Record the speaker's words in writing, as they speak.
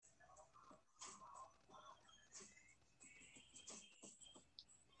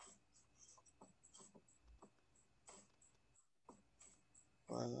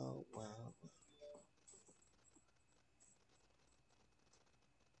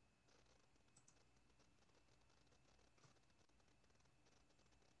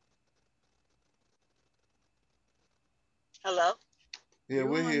Hello? Yeah, You're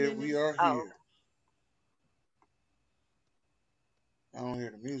we're on, here. We Dennis. are Oh, here. I don't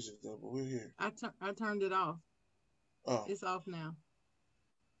hear the music though, but we're here. I turned it off. Oh, It's off now.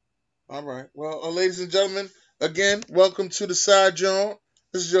 all right. Well, ladies and gentlemen, again, welcome to the side, Jawn.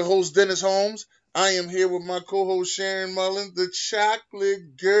 This is your host, Dennis Holmes. I am here with my co-host Sharon Mullins, the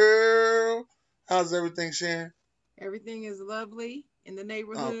chocolate girl. How's everything, Sharon? Everything is lovely in the Oh,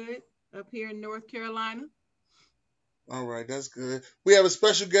 neighborhood up here in North Carolina. all right, that's good. We have a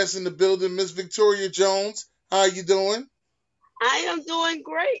special guest in the building, Miss Victoria Jones. How you doing? I am doing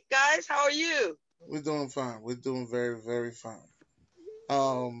great, guys. How are you? We're doing fine. We're doing very, very fine.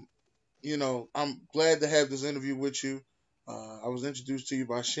 Um, I'm glad to have this interview with you. I was introduced to you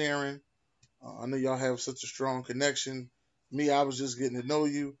by Sharon. I know y'all have such a strong connection. Me, I was just getting to know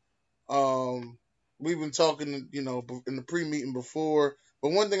you. Um, we've been talking, in the pre-meeting before.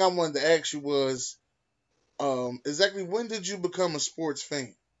 But one thing I wanted to ask you was, exactly when did you become a sports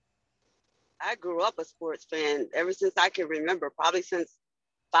fan? I grew up a sports fan ever since I can remember, probably since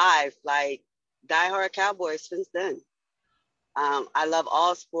five, like diehard Cowboys since then. I love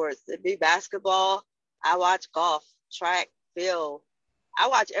all sports. It be basketball. I watch golf, track, field. I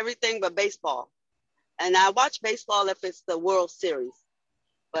watch everything but baseball. And I watch baseball if it's the World Series.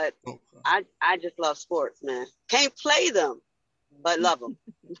 But Okay, I just love sports, man. Can't play them, but love them.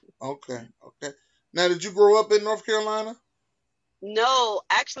 okay, okay. Now, did you grow up in North Carolina? No,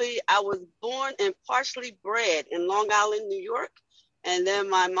 actually, I was born and partially bred in Long Island, New York. And then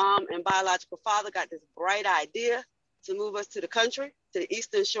my mom and biological father got this bright idea to move us to the country, to the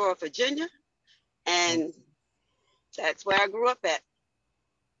eastern shore of Virginia. And Okay, that's where I grew up at.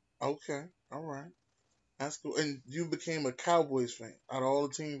 okay, all right. That's cool. And you became a Cowboys fan out of all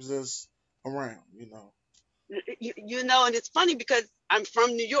the teams that's around. And it's funny because I'm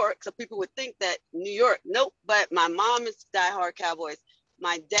from New York, so people would think that New York, nope. But my mom is diehard Cowboys.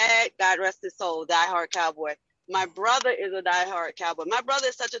 My dad, God rest his soul, diehard Cowboy. My brother is a diehard Cowboy. My brother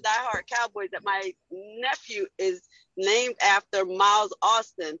is such a diehard Cowboy that my nephew is named after Miles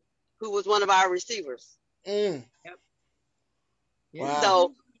Austin, who was one of our receivers. Mm, Yep. Yeah, he wow. So,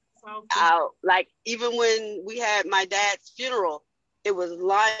 do. Softy. like, even when we had my dad's funeral, it was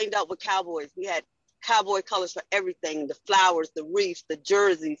lined up with Cowboys. We had Cowboy colors for everything: the flowers, the wreaths, the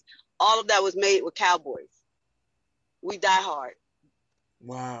jerseys. All of that was made with Cowboys. We die hard.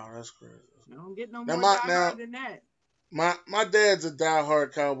 Wow, that's crazy. I don't get no Now more my now diehard than that. my dad's a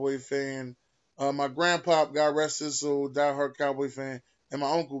diehard Cowboy fan. My grandpa, God rest his soul, diehard Cowboy fan, and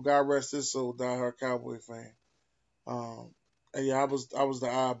my uncle, God rest his soul, diehard Cowboy fan. Um, and yeah, I was the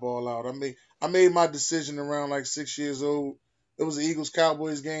eyeball out. I made my decision around like 6 years old. It was an Eagles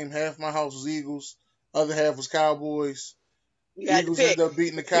Cowboys game. Half my house was Eagles, other half was Cowboys. You The had to Eagles pick. ended up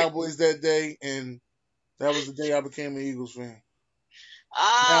beating the Cowboys that day, and that was the day I became an Eagles fan.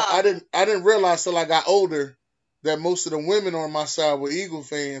 Now I Ah, didn't I didn't realize till I got older that most of the women on my side were Eagle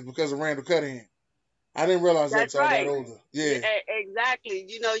fans because of Randall Cunningham. I didn't realize that that's till I got right. older. Yeah, Yeah, exactly.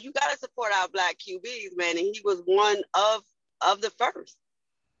 You got to support our black QBs, man. And he was one of the first.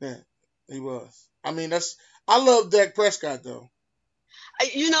 yeah, he was. I love Dak Prescott though.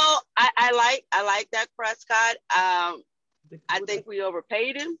 I like Dak Prescott. I With a think we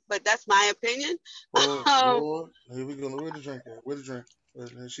overpaid him, but that's my opinion. Oh um, Lord, here we go. Where the drink at? Where the drink?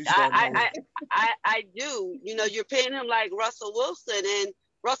 She I, starting I, out with. I, I do. You're paying him like Russell Wilson, and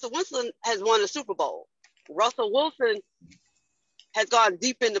Russell Wilson has won a Super Bowl. Russell Wilson has gone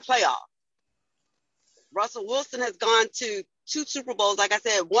deep in the playoffs. Russell Wilson has gone to two Super Bowls. Like I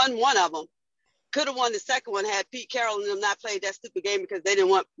said, won one of them. Could have won the second one had Pete Carroll and them not played that stupid game because they didn't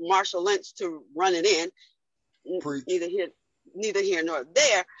want Marshall Lynch to run it in. Preach. Neither here nor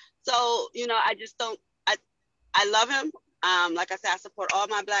there. So I just don't. I love him. Like I said, I support all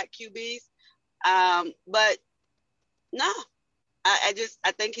my black QBs. But no, I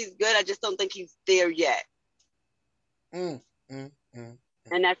think he's good. I just don't think he's there yet. Mm, mm, mm.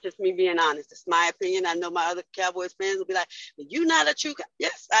 And that's just me being honest. It's my opinion. I know my other Cowboys fans will be like, "You're not a true."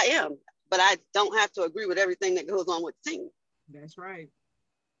 Yes, I am, but I don't have to agree with everything that goes on with the team. That's right.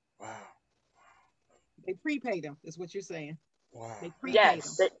 Wow, They prepaid him, is what you're saying. wow. They prepaid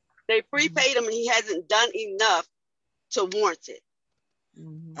Yes, him. they Hmm. prepaid him, and he hasn't done enough to warrant it.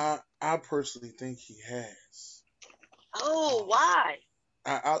 Hmm. I personally think he has. Oh, Um, why?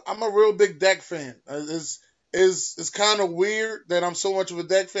 I'm a real big Dak fan. It's kind of weird that I'm so much of a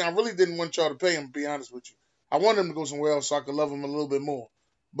Dak fan. I really didn't want y'all to pay him, to be honest with you. I wanted him to go somewhere else so I could love him a little bit more.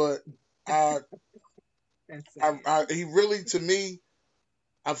 But I, That's sad. he really, to me,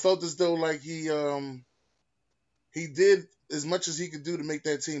 I felt as though like he did as much as he could do to make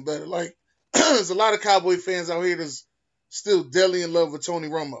that team better. Like there's a lot of Cowboy fans out here that's still deadly in love with Tony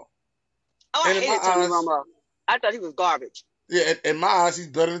Romo. Oh, I And in my hated Tony eyes, Romo. I thought he was garbage. yeah, in my eyes, he's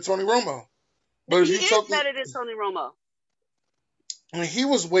better than Tony Romo. But if He you is talking, better than Tony Romo. I mean, he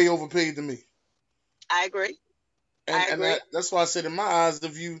was way overpaid to me, I agree. I and agree. that's why I said in my eyes,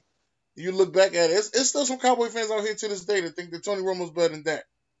 if you look back at it, it's still some Cowboy fans out here to this day that think that Tony Romo's better than Dak.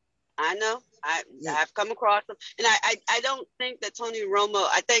 I know. Yeah. I've come across him, and I don't think that Tony Romo.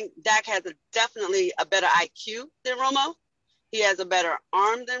 I think Dak has definitely a better IQ than Romo. He has a better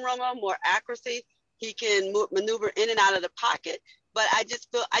arm than Romo, more accuracy. He can maneuver in and out of the pocket. But I just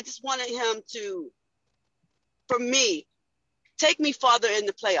wanted him to, for me, take me farther in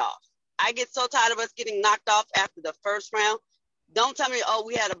the playoffs. I get so tired of us getting knocked off after the first round. Don't tell me, oh,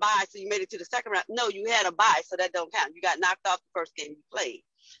 we had a bye, so you made it to the second round. No, you had a bye, so that don't count. You got knocked off the first game you played.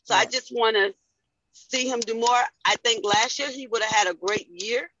 So I just want to see him do more. I think last year he would have had a great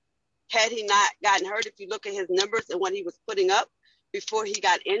year had he not gotten hurt. If you look at his numbers and what he was putting up before he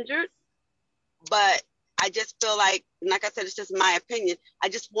got injured. But I just feel like I said, it's just my opinion. I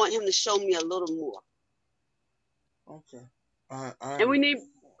just want him to show me a little more. Okay. And we need,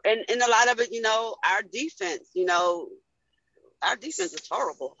 and a lot of it, our defense, our defense is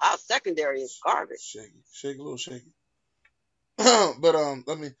horrible. Our secondary is garbage. Shaky, a little shaky. But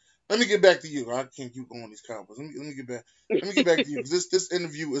let me get back to you. I can't keep going these Cowboys. Let me get back. Let me get back to you because this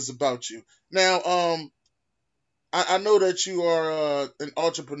interview is about you. Now, I know that you are an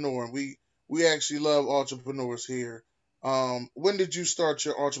entrepreneur, and we actually love entrepreneurs here. When did you start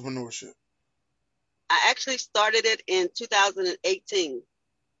your entrepreneurship? I actually started it in 2018.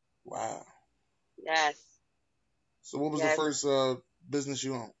 Wow. Yes. So what was the first business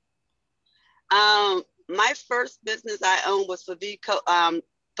you owned? My first business I owned was Favi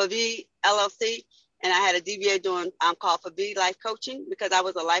LLC, and I had a DBA doing called Favi Life Coaching because I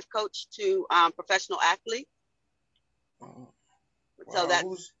was a life coach to professional athletes. Wow. So that.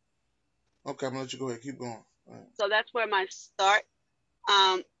 Okay, I'm gonna let you go ahead. Keep going. Right. So that's where my start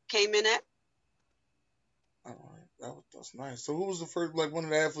came in at. All right, that's nice. So who was the first, like one of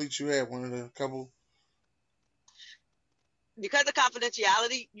the athletes you had? One of the couple? Because of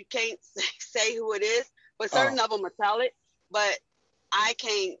confidentiality, you can't say who it is, but certain of them are talent. But I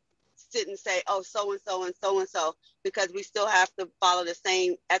can't sit and say, oh, so and so and so and so, because we still have to follow the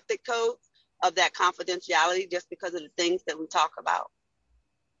same ethic codes of that confidentiality, just because of the things that we talk about.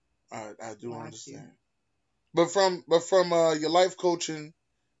 I do understand. But from your life coaching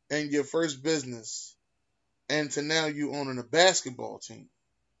and your first business, and to now you owning a basketball team,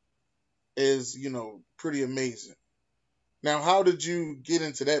 is pretty amazing. Now, how did you get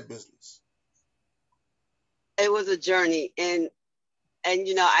into that business? It was a journey, and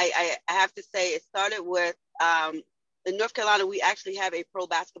I have to say it started with in North Carolina. We actually have a pro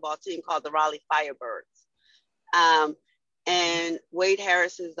basketball team called the Raleigh Firebirds, and Wade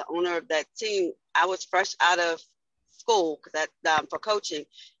Harris is the owner of that team. I was fresh out of school because for coaching,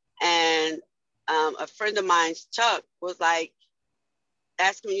 and a friend of mine, Chuck, was like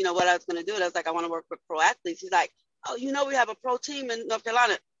asking me, what I was going to do, and I was like, I want to work with pro athletes. He's like, oh, we have a pro team in North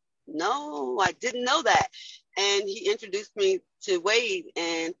Carolina. No, I didn't know that. And he introduced me to Wade,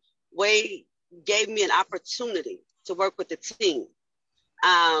 and Wade gave me an opportunity to work with the team.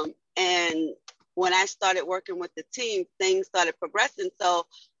 And when I started working with the team, things started progressing. So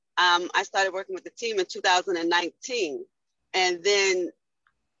I started working with the team in 2019. And then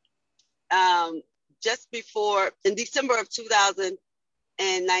just before, in December of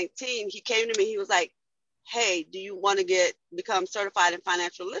 2019, he came to me. He was like, hey, do you want to become certified in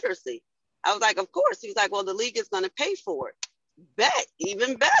financial literacy? I was like, of course. He was like, well, the league is going to pay for it. Bet,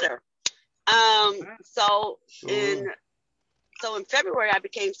 even better. So in February, I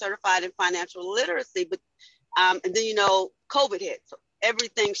became certified in financial literacy, but and then COVID hit, so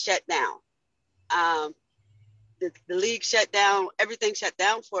everything shut down. The league shut down, everything shut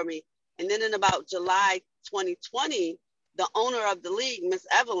down for me. And then in about July 2020, the owner of the league, Miss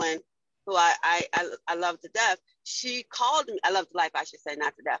Evelyn, who I love to death, she called me. I love to life, I should say,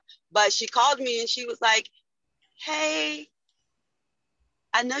 not to death. But she called me and she was like, hey,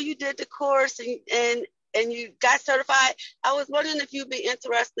 I know you did the course and you got certified. I was wondering if you'd be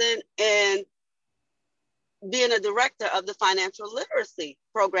interested in being a director of the financial literacy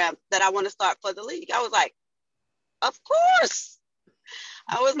program that I want to start for the league. I was like, of course.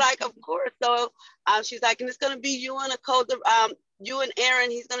 Of course. So she's like, and it's going to be you and you and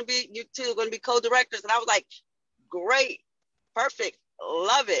Aaron. You two are going to be co-directors. And I was like, great, perfect,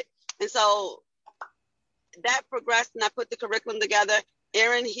 love it. And so that progressed, and I put the curriculum together.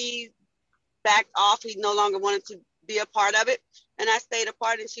 Aaron, he backed off. He no longer wanted to be a part of it. And I stayed a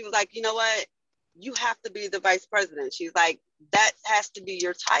part, and she was like, you know what? you have to be the vice president. She's like, that has to be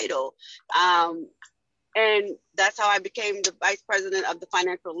your title. And that's how I became the vice president of the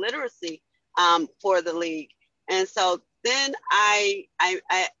financial literacy for the league. And so then I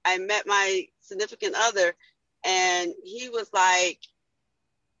met my significant other, and he was like,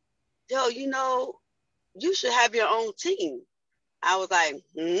 yo, you know, you should have your own team. I was like,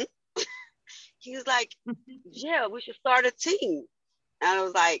 He was like, yeah, we should start a team. And I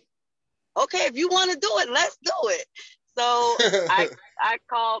was like, okay, if you want to do it, let's do it. So I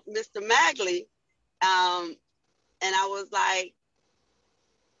called Mr. Magley, and I was like,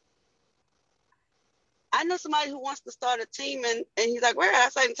 I know somebody who wants to start a team. And he's like, where? I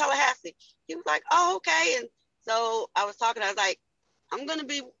said, in Tallahassee. He was like, oh, okay. And so I was talking, I was like, I'm going to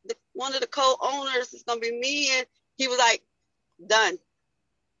be one of the co-owners. It's going to be me. And he was like, done.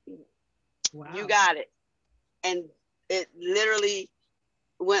 Wow. You got it. And it literally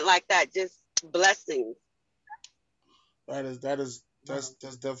went like that, just blessings. That's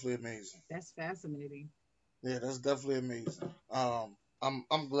definitely amazing. That's fascinating. Yeah, that's definitely amazing.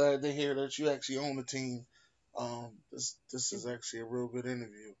 I'm glad to hear that you actually own the team. This is actually a real good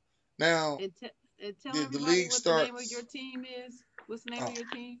interview. Now, and tell everybody what the name of your team is. What's the name of your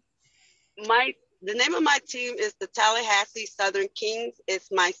team? The name of my team is the Tallahassee Southern Kings.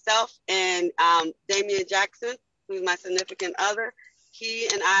 It's myself and Damian Jackson, who's my significant other. He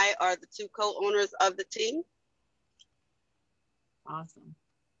and I are the two co-owners of the team. Awesome.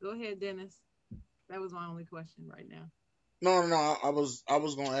 Go ahead, Dennis. That was my only question right now. No. I was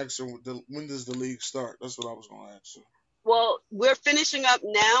gonna ask her when does the league start? That's what I was gonna ask her. Well, we're finishing up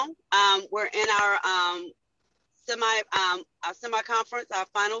now. We're in our semi-conference, our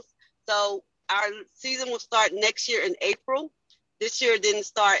finals. So our season will start next year in April. This year didn't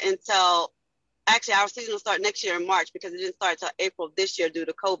start until, actually our season will start next year in March because it didn't start until April this year due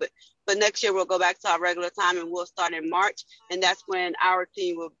to COVID. But next year we'll go back to our regular time and we'll start in March. And that's when our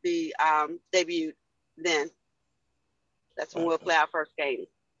team will be debuted then. That's when we'll play our first game.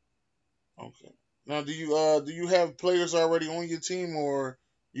 Okay. Now, do you have players already on your team, or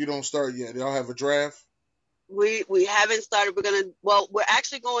you don't start yet? Y'all have a draft? We haven't started. We're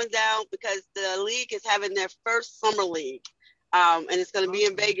actually going down because the league is having their first summer league, and it's going to be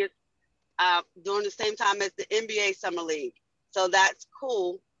in Vegas during the same time as the NBA summer league. So that's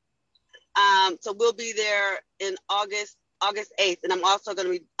cool. So we'll be there in August 8th, and I'm also going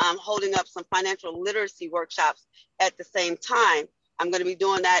to be holding up some financial literacy workshops at the same time. I'm going to be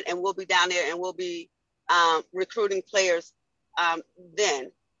doing that, and we'll be down there, and we'll be recruiting players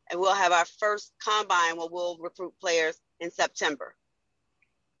then. And we'll have our first combine where we'll recruit players in September.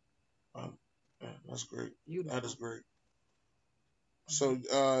 Yeah, that's great. Beautiful. That is great. So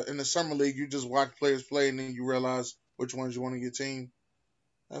in the summer league, you just watch players play, and then you realize which ones you want on your team.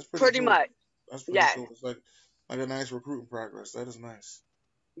 That's pretty cool. Much. That's pretty cool. It's like a nice recruiting progress. That is nice.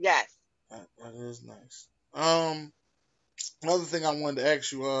 Yes. That is nice. Another thing I wanted to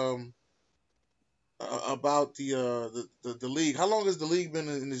ask you about the league. How long has the league been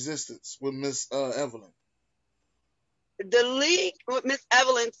in existence with Miss Evelyn? The league with Miss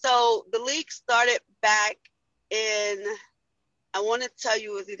Evelyn. So the league started back in, I want to tell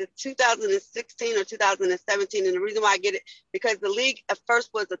you, it was either 2016 or 2017. And the reason why I get it, because the league at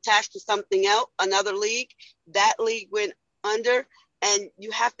first was attached to something else, another league. That league went under. And you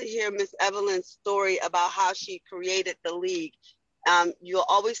have to hear Miss Evelyn's story about how she created the league. You'll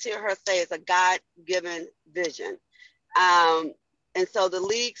always hear her say it's a God-given vision. And so the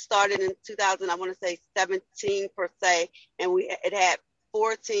league started in 2000, I want to say 17 per se, and it had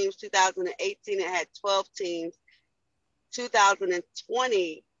 4 teams. 2018, it had 12 teams.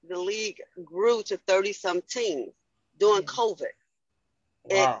 2020, the league grew to 30-some teams during COVID.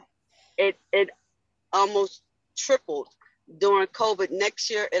 Wow. It almost tripled during COVID. Next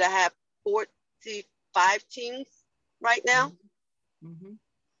year, it'll have 45 teams right now. Mm-hmm.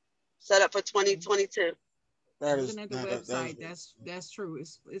 Set up for 2022. Looking at the website, that's true.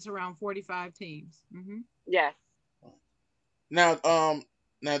 It's around 45 teams. Mm-hmm. Yes. Now,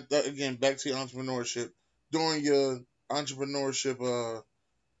 again, back to your entrepreneurship. During your entrepreneurship,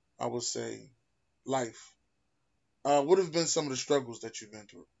 I would say, life, what have been some of the struggles that you've been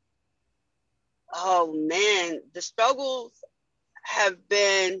through? Oh man, the struggles have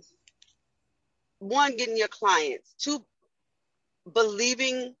been, 1, getting your clients, 2,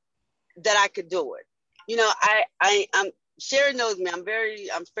 believing that I could do it. You know, I'm Sherry knows me. I'm very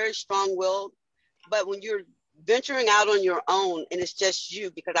strong-willed, but when you're venturing out on your own and it's just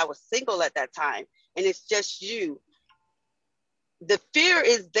you, because I was single at that time, and it's just you, the fear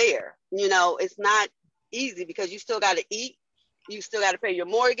is there. You know, it's not easy because you still got to eat, you still got to pay your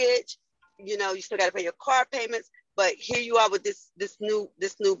mortgage, you still got to pay your car payments, but here you are with this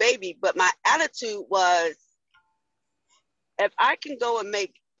new baby. But my attitude was, if I can go and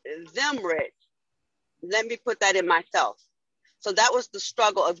make them rich, let me put that in myself. So that was the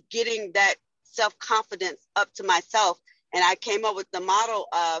struggle of getting that self-confidence up to myself. And I came up with the model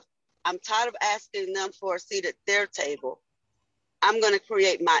of, I'm tired of asking them for a seat at their table. I'm going to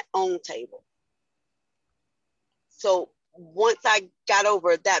create my own table. So once I got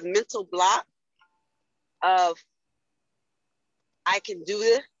over that mental block of, I can do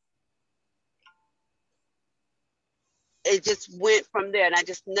this, it just went from there. And I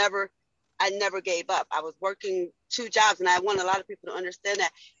never gave up. I was working 2 jobs, and I want a lot of people to understand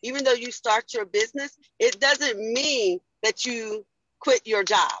that even though you start your business, it doesn't mean that you quit your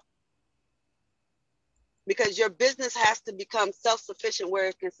job, because your business has to become self-sufficient where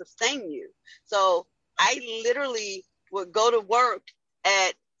it can sustain you. So I literally would go to work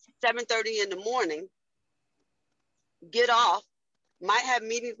at 7:30 in the morning, get off, might have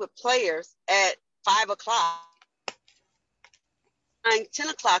meetings with players at 5 o'clock, 10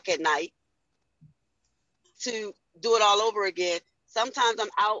 o'clock at night, to do it all over again. Sometimes I'm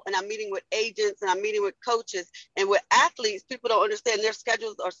out and I'm meeting with agents and I'm meeting with coaches, and with athletes, people don't understand, their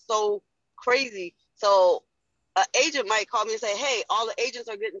schedules are so crazy. So an agent might call me and say, hey, all the agents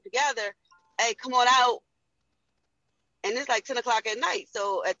are getting together. Hey, come on out. And it's like 10 o'clock at night.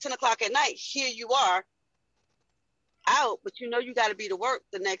 So at 10 o'clock at night, here you are out, but you got to be to work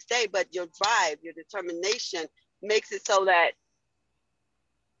the next day. But your drive, your determination makes it so that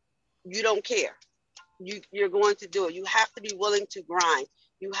you don't care. You're going to do it. You have to be willing to grind.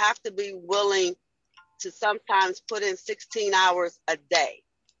 You have to be willing to sometimes put in 16 hours a day.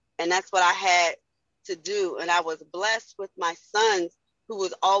 And that's what I had to do. And I was blessed with my sons, who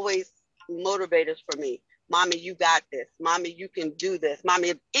was always motivators for me. Mommy, you got this. Mommy, you can do this. Mommy,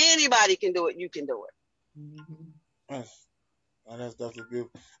 if anybody can do it, you can do it. Mm-hmm. That's definitely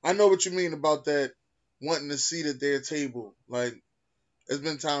beautiful. I know what you mean about that, wanting a seat at their table. Like, there's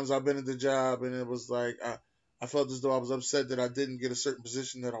been times I've been at the job and it was like I felt as though I was upset that I didn't get a certain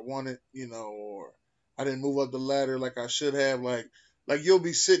position that I wanted, or I didn't move up the ladder like I should have. Like you'll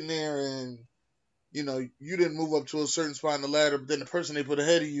be sitting there and you didn't move up to a certain spot in the ladder, but then the person they put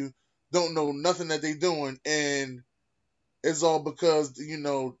ahead of you don't know nothing that they doing, and it's all because they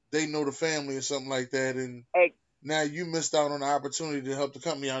know the family or something like that, and now you missed out on the opportunity to help the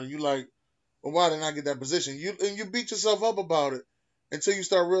company out, and you like, well, why didn't I get that position? You beat yourself up about it until you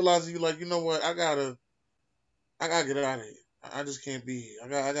start realizing you're like, you know what, I gotta get out of here. I just can't be here. I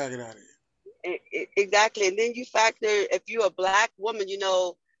gotta get out of here. Exactly. And then you factor, if you're a Black woman,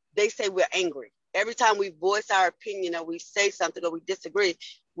 they say we're angry. Every time we voice our opinion or we say something or we disagree,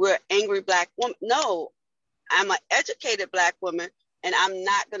 we're angry Black woman. No, I'm an educated Black woman, and I'm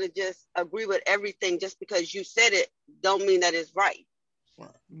not going to just agree with everything just because you said it. Don't mean that it's right.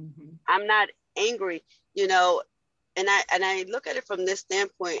 Mm-hmm. I'm not angry, and I look at it from this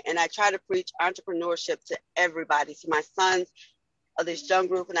standpoint, and I try to preach entrepreneurship to everybody, to my sons of this young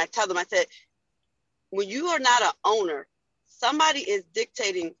group, and I tell them, I said, when you are not an owner, somebody is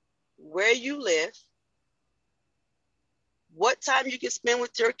dictating where you live, what time you can spend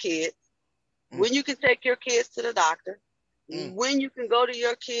with your kids, when you can take your kids to the doctor, when you can go to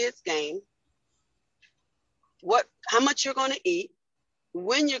your kids' game, how much you're going to eat,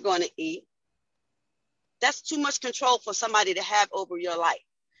 when you're going to eat. That's too much control for somebody to have over your life,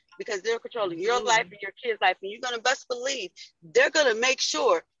 because they're controlling your life and your kids' life. And you're going to best believe they're going to make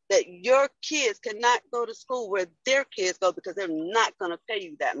sure that your kids cannot go to school where their kids go, because they're not going to pay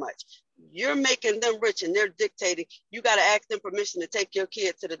you that much. You're making them rich, and they're dictating. You got to ask them permission to take your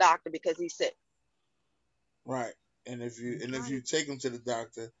kid to the doctor because he's sick. Right. And if you take them to the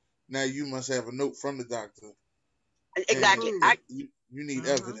doctor, now you must have a note from the doctor. Exactly. You need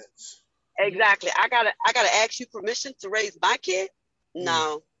evidence. Exactly. I gotta ask you permission to raise my kid?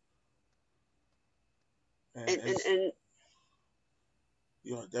 No. And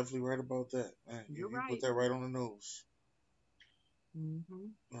you're definitely right about that. Man, you right. put that right on the nose.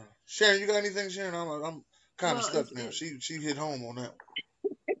 Mm-hmm. Sharon, you got anything, Sharon? I'm kind of stuck now. She hit home on that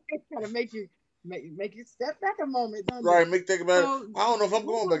one. Gotta make you step back a moment, don't right? You? Make think about it. I don't know if I'm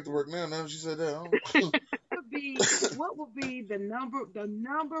going back to work now. Now she said that. What would be the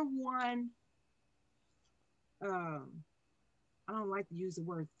number one? I don't like to use the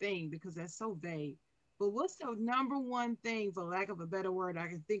word thing because that's so vague. But what's the number one thing, for lack of a better word, I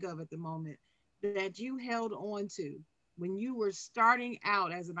can think of at the moment, that you held on to when you were starting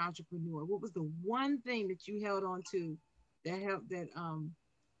out as an entrepreneur? What was the one thing that you held on to that helped that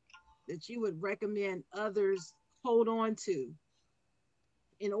you would recommend others hold on to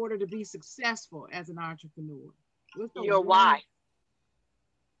in order to be successful as an entrepreneur? What's the Your one? why.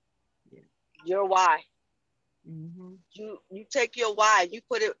 Yeah. Your why. Mm-hmm. You take your why, you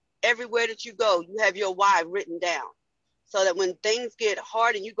put it everywhere that you go. You have your why written down, so that when things get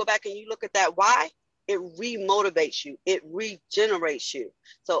hard and you go back and you look at that why, it remotivates you, it regenerates you.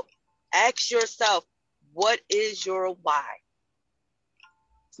 So ask yourself, what is your why?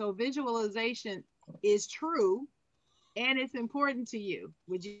 So visualization is true and it's important to you.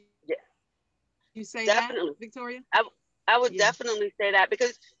 Would Yeah, you say that, definitely. Victoria? I would Yeah. definitely say that,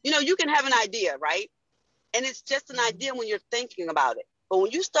 because you can have an idea, right? And it's just an Mm-hmm. idea when you're thinking about it. But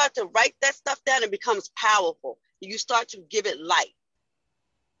when you start to write that stuff down, it becomes powerful. You start to give it life.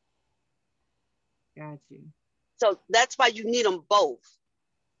 Got you. So that's why you need them both.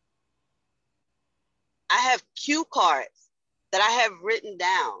 I have cue cards that I have written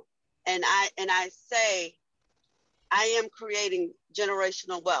down, and I say, I am creating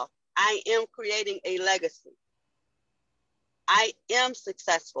generational wealth. I am creating a legacy. I am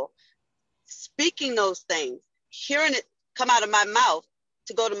successful. Speaking those things, hearing it come out of my mouth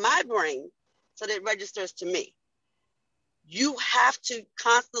to go to my brain so that it registers to me. You have to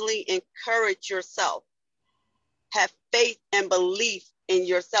constantly encourage yourself. Have faith and belief in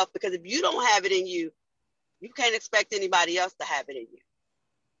yourself, because if you don't have it in you, you can't expect anybody else to have it in you.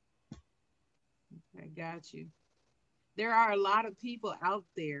 I got you. There are a lot of people out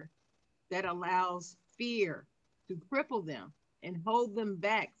there that allows fear to cripple them and hold them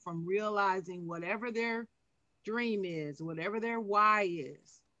back from realizing whatever their dream is, whatever their why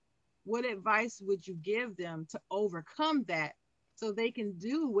is. What advice would you give them to overcome that so they can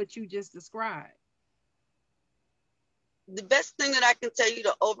do what you just described? The best thing that I can tell you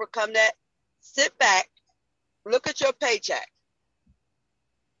to overcome that, sit back, look at your paycheck,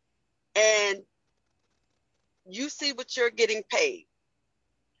 and you see what you're getting paid.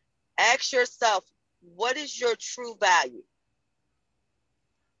 Ask yourself, what is your true value?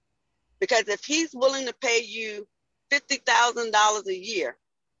 Because if he's willing to pay you $50,000 a year,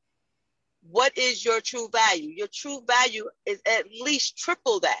 what is your true value? Your true value is at least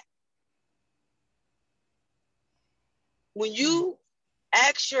triple that. When you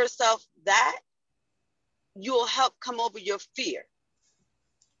ask yourself that, you'll help come over your fear.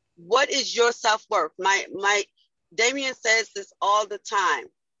 What is your self-worth? My Damien says this all the time.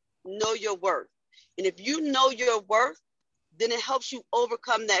 Know your worth. And if you know your worth, then it helps you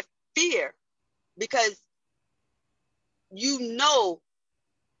overcome that fear, because you know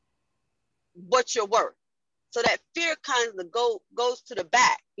what you're worth. So that fear kind of goes to the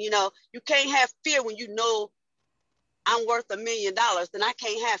back. You can't have fear when you know I'm worth $1 million, then I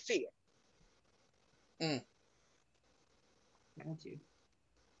can't have fear. Mm. Got you.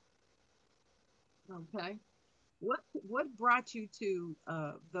 Okay. What brought you to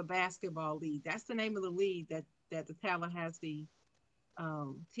the basketball league? That's the name of the league that the Tallahassee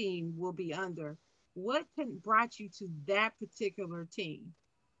team will be under. What brought you to that particular team?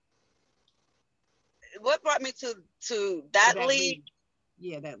 What brought me to To that that league? league?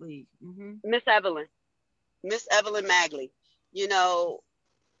 Yeah, that league. Mm-hmm. Miss Evelyn. Miss Evelyn Magley. You know,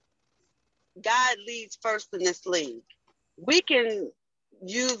 God leads first in this league. We can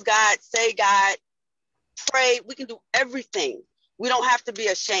use God, say God, pray. We can do everything. We don't have to be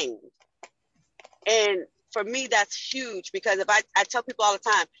ashamed. And for me, that's huge, because if I tell people all the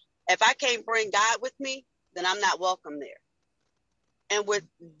time, if I can't bring God with me, then I'm not welcome there. And with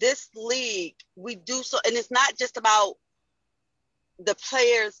this league, we do so, and it's not just about the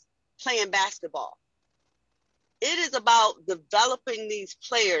players playing basketball. It is about developing these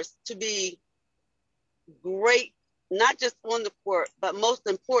players to be great, not just on the court, but most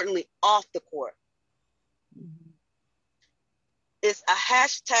importantly, off the court. Mm-hmm. It's a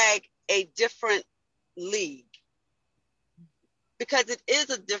hashtag a different league, because it is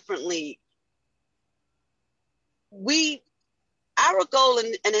a different league. Our goal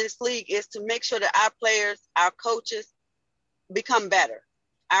in this league is to make sure that our players, our coaches become better,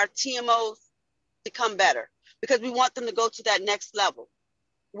 our TMOs become better, because we want them to go to that next level.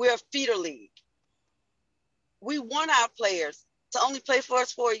 We're a feeder league. We want our players to only play for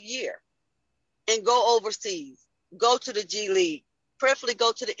us for a year and go overseas, go to the G League, preferably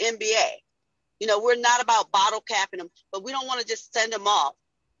go to the NBA. We're not about bottle capping them, but we don't want to just send them off.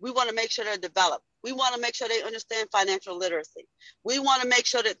 We want to make sure they're developed. We want to make sure they understand financial literacy. We want to make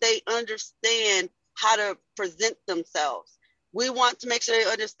sure that they understand how to present themselves. We want to make sure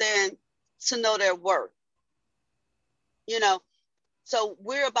they understand to know their worth. So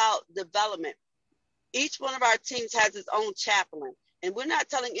we're about development. Each one of our teams has its own chaplain, and we're not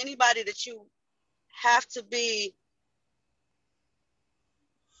telling anybody that you have to be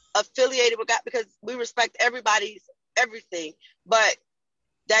affiliated with God because we respect everybody's everything, but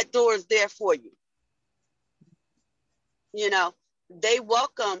that door is there for you. You know, they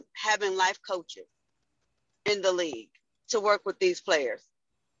welcome having life coaches in the league to work with these players.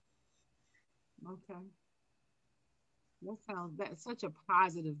 Okay. That's such a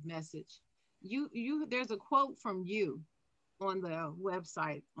positive message. There's a quote from you on the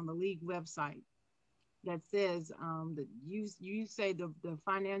website, on the league website, that says that you say the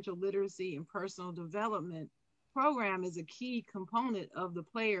financial literacy and personal development program is a key component of the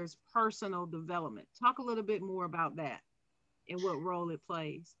player's personal development. Talk a little bit more about that and what role it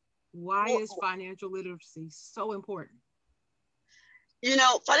plays. Why is financial literacy so important? You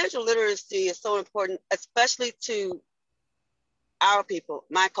know, financial literacy is so important, especially to our people,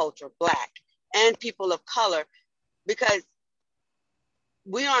 my culture, Black, and people of color, because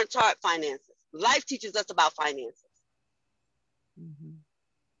we aren't taught finances. Life teaches us about finances. Mm-hmm.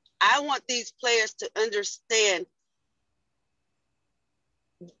 I want these players to understand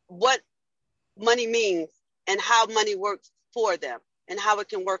what money means and how money works for them and how it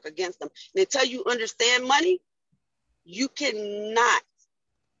can work against them. And until you understand money, you cannot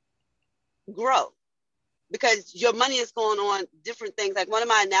grow because your money is going on different things. Like one of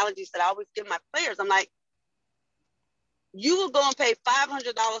my analogies that I always give my players, I'm like, you will go and pay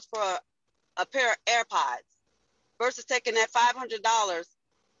 $500 for a pair of AirPods versus taking that $500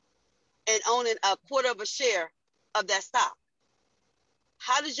 and owning a quarter of a share of that stock.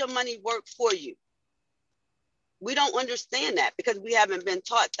 How does your money work for you? We don't understand that because we haven't been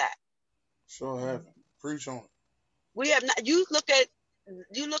taught that. Sure haven't. Preach on it. We have not. You look at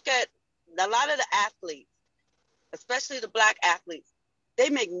a lot of the athletes, especially the Black athletes. They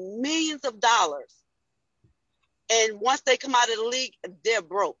make millions of dollars, and once they come out of the league, they're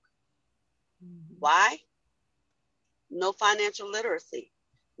broke. Mm-hmm. Why? No financial literacy,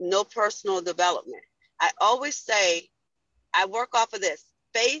 no personal development. I always say, I work off of this: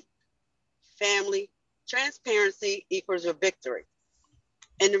 faith, family, transparency equals your victory.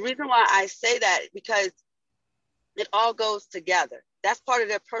 And the reason why I say that is because it all goes together. That's part of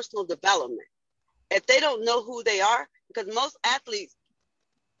their personal development. If they don't know who they are, because most athletes,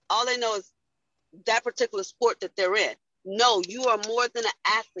 all they know is that particular sport that they're in. No, you are more than an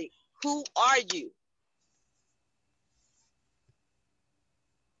athlete. Who are you?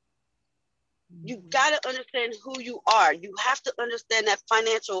 You got to understand who you are. You have to understand that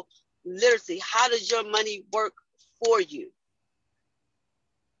financial literacy. How does your money work for you?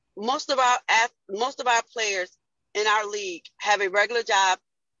 Most of our players in our league have a regular job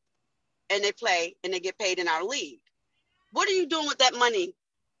and they play and they get paid in our league. What are you doing with that money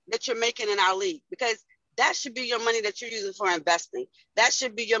that you're making in our league? Because that should be your money that you're using for investing. That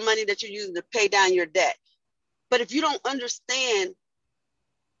should be your money that you're using to pay down your debt. But if you don't understand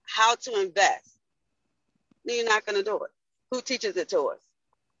how to invest, then you're not going to do it. Who teaches it to us?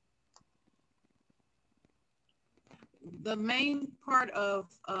 The main part of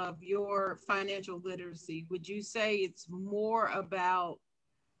your financial literacy, would you say it's more about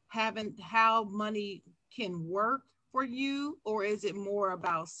having how money can work for you, or is it more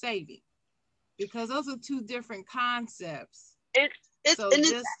about saving? Because those are two different concepts. Just to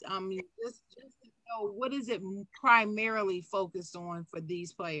know, what is it primarily focused on for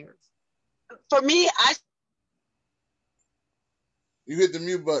these players? For me, You hit the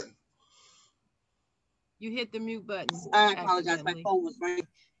mute button. You hit the mute button. I apologize. My phone was ringing.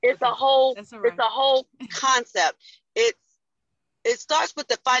 It's a whole concept. It starts with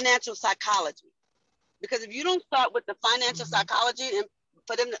the financial psychology. Because if you don't start with the financial psychology and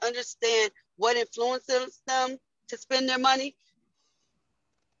for them to understand what influences them to spend their money,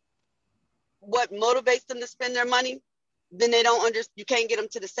 what motivates them to spend their money, then you can't get them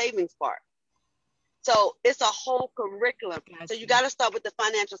to the savings part. So it's a whole curriculum. Gotcha. So you got to start with the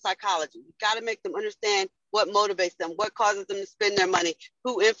financial psychology. You got to make them understand what motivates them, what causes them to spend their money,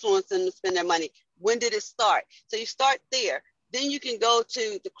 who influenced them to spend their money, when did it start. So you start there. Then you can go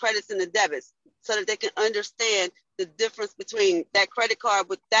to the credits and the debits so that they can understand the difference between that credit card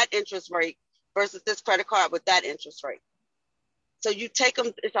with that interest rate versus this credit card with that interest rate. So you take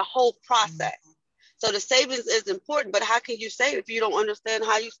them, it's a whole process. So the savings is important, but how can you save if you don't understand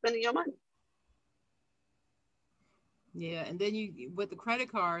how you're spending your money? Yeah, and then with the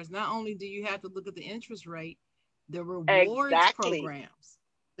credit cards, not only do you have to look at the interest rate, the rewards programs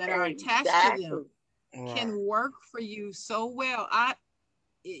that are attached to them can work for you so well.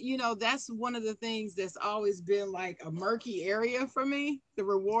 That's one of the things that's always been like a murky area for me, the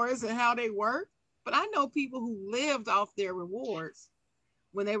rewards and how they work. But I know people who lived off their rewards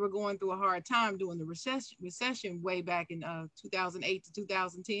when they were going through a hard time during the recession way back in 2008 to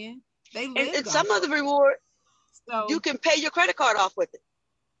 2010. They And lived some off of of the it. reward, you So, can pay your credit card off with it.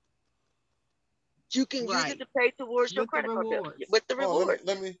 You can use it right, to pay towards your with the credit card bill rewards. with the Oh, reward.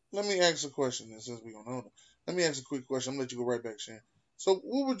 let me ask a question. And since we're gonna hold on, let me ask a quick question. I'm gonna let you go right back, Shan. So,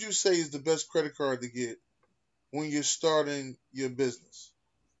 what would you say is the best credit card to get when you're starting your business?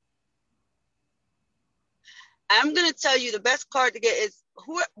 I'm going to tell you the best card to get is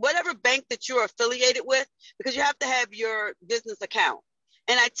whatever bank that you're affiliated with, because you have to have your business account.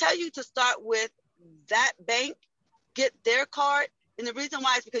 And I tell you to start with that bank, get their card. And the reason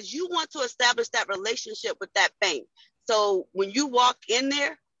why is because you want to establish that relationship with that bank. So when you walk in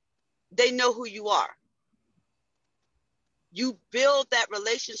there, they know who you are. You build that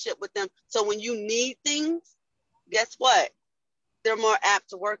relationship with them. So when you need things, guess what? They're more apt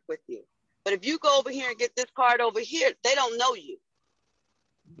to work with you. But if you go over here and get this card over here, they don't know you.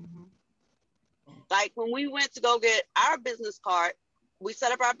 Mm-hmm. Like when we went to go get our business card, we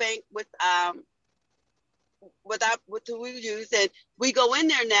set up our bank with who we use, and we go in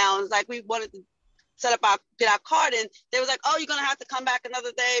there now. And it's like we wanted to get our card in. They was like, "Oh, you're gonna have to come back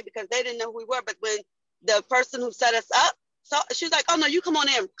another day," because they didn't know who we were. But when the person who set us up, so she was like, "Oh no, you come on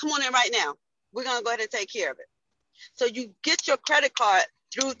in right now. We're gonna go ahead and take care of it." So you get your credit card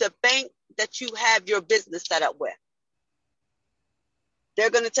through the bank that you have your business set up with. They're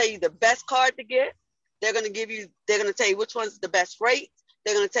going to tell you the best card to get. They're going to tell you which one's the best rates.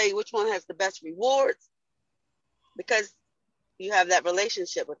 They're going to tell you which one has the best rewards, because you have that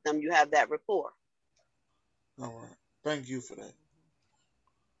relationship with them. You have that rapport. All right. Thank you for that.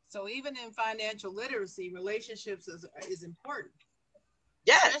 So even in financial literacy, relationships is important,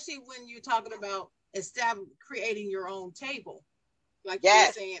 Yes, especially when you're talking about creating your own table, like you were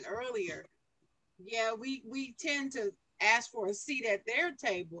yes, saying earlier. Yeah, we tend to ask for a seat at their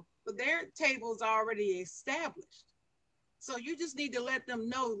table, but their table's already established. So you just need to let them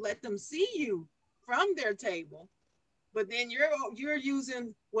know, let them see you from their table. But then you're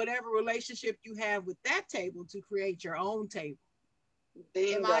using whatever relationship you have with that table to create your own table.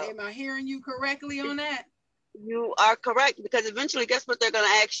 bingo. Am I hearing you correctly on that? You are correct, because eventually, guess what they're going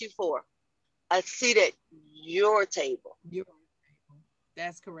to ask you for? A seat at your table. Your own table.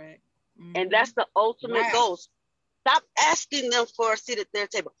 That's correct. And Mm-hmm. that's the ultimate Wow. goal. Stop asking them for a seat at their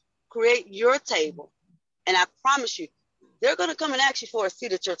table. Create your table. And I promise you, they're going to come and ask you for a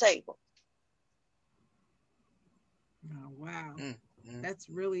seat at your table. Oh, wow. Mm-hmm. That's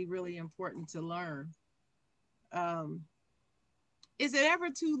really, really important to learn. Um, is it ever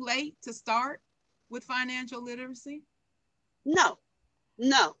too late to start with financial literacy? No,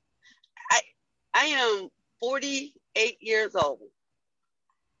 no. I I am 48 years old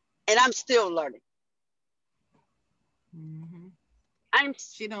and I'm still learning. Mm-hmm. I'm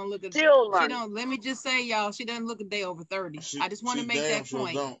She don't look at still she learning. don't let me just say, y'all, she doesn't look a day over 30. I just want She to make damn that sure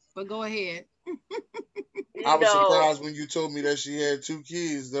point. don't. But go ahead. I was No, surprised when you told me that she had two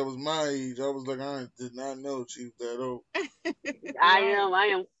kids that was my age. I was like, I did not know she was that old. I Right. am.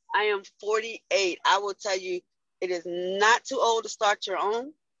 I am 48. I will tell you, it is not too old to start your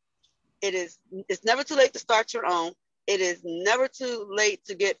own. It's never too late to start your own. It is never too late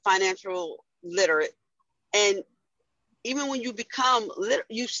to get financial literate. And even when you become literate,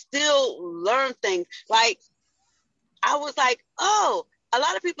 you still learn things. Like I was like, oh, a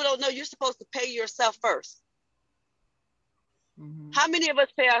lot of people don't know you're supposed to pay yourself first. Mm-hmm. How many of us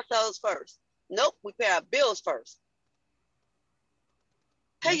pay ourselves first? Nope, we pay our bills first.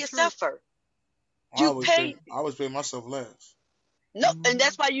 Pay That's true. yourself first. I You always pay. pay. I always pay myself last. Nope, and Mm-hmm.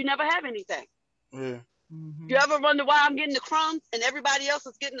 that's why you never have anything. Yeah. You Mm-hmm. ever wonder why I'm getting the crumbs and everybody else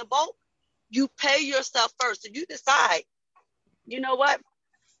is getting the bulk? You pay yourself first. So you decide, you know what?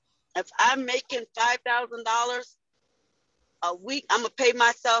 If I'm making $5,000 a week, I'm gonna pay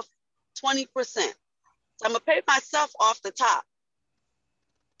myself 20%. So I'm gonna pay myself off the top.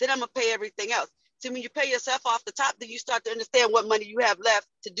 Then I'm gonna pay everything else. So when you pay yourself off the top, then you start to understand what money you have left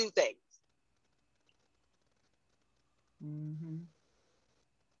to do things. Mm-hmm.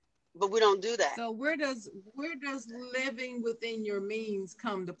 But we don't do that. So where does living within your means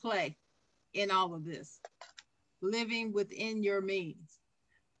come to play in all of this? Living within your means.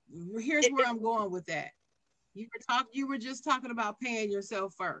 Here's It, where it, I'm going with that. You were just talking about paying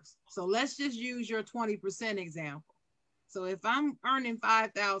yourself first. So let's just use your 20% example. So if I'm earning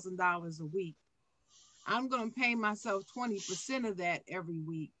 $5,000 a week, I'm going to pay myself 20% of that every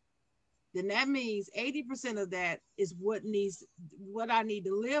week. Then that means 80% of that is what I need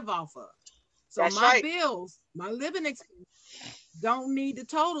to live off of. So that's my right. bills, my living expenses don't need to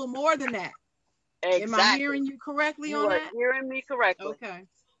total more than that. Am I Exactly. hearing you correctly You on are that? hearing me correctly. Okay.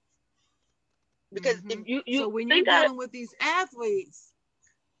 Because if Hmm. you So when you're think of it, dealing with these athletes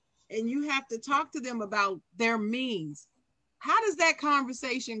and you have to talk to them about their means, how does that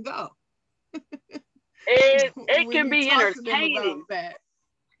conversation go it when can you be talk to them about entertaining. that?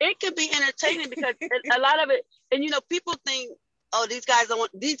 It can be entertaining because a lot of it, and people think, oh, these guys don't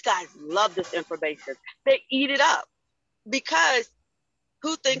want, these guys love this information. They eat it up because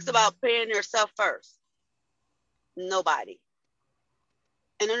who thinks Mhm. about paying yourself first? Nobody.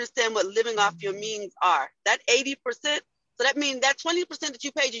 And understand what living off your Mhm. means are. That 80%, so that means that 20% that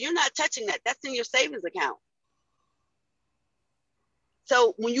you paid, you're not touching that. That's in your savings account.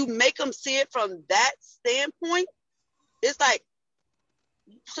 So when you make them see it from that standpoint, it's like,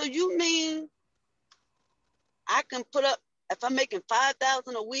 so you mean I can put up, if I'm making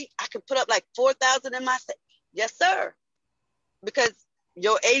 5,000 a week, I can put up like 4,000 in my yes, sir. Because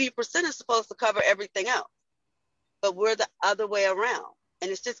your 80% is supposed to cover everything else. But we're the other way around.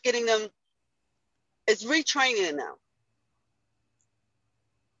 And it's just getting them, it's retraining them.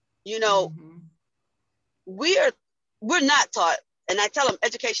 You know, Mhm. we're we're not taught, and I tell them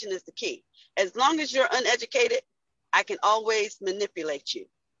education is the key. As long as you're uneducated, I can always manipulate you.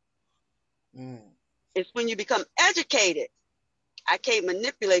 Mm. It's when you become educated, I can't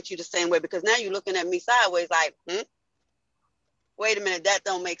manipulate you the same way because now you're looking at me sideways like, wait a minute, that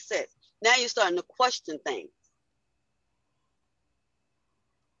don't make sense. Now you're starting to question things.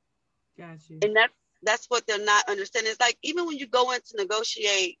 Got you. And that's what they're not understanding. It's like even when you go in to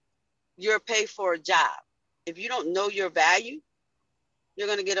negotiate your pay for a job, if you don't know your value, you're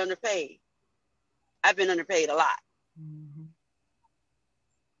gonna get underpaid. I've been underpaid a lot Mhm.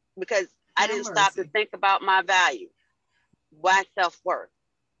 because I Have didn't stop to mercy. think about my value, my self-worth.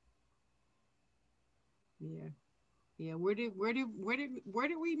 Yeah. Yeah. Where did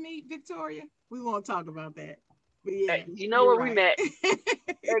we meet, Victoria? We won't talk about that. But yeah, You know you're where we right. met.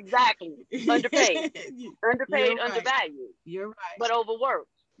 Exactly. Underpaid. Underpaid, You're right. undervalued, You're right. but overworked,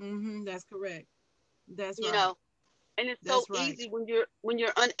 That's correct. That's you right. know. And it's so That's right. easy when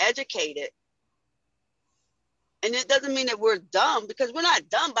you're uneducated. And it doesn't mean that we're dumb because we're not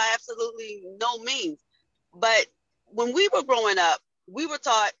dumb by absolutely no means. But when we were growing up, we were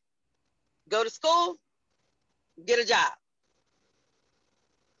taught go to school, get a job.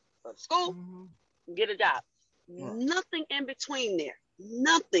 Go to school, Hmm. get a job. Right. Nothing in between there.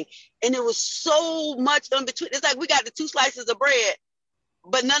 Nothing. And it was so much in between. It's like we got the two slices of bread,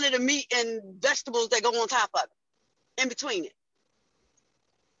 but none of the meat and vegetables that go on top of it, in between it.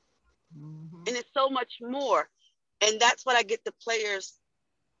 Hmm. And it's so much more. And that's what I get the players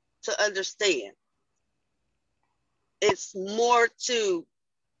to understand. It's more to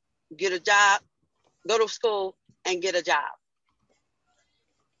get a job, go to school, and get a job.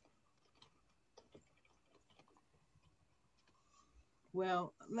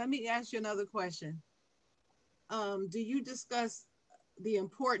 Well, let me ask you another question. Do you discuss the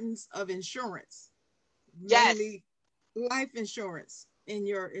importance of insurance, Yes, mainly life insurance, in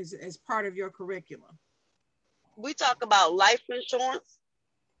your as part of your curriculum? we talk about life insurance,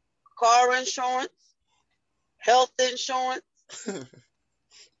 car insurance, health insurance,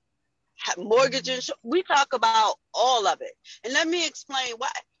 mortgage Hmm. insurance. We talk about all of it. And let me explain why.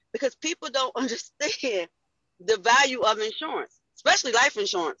 Because people don't understand the value of insurance, especially life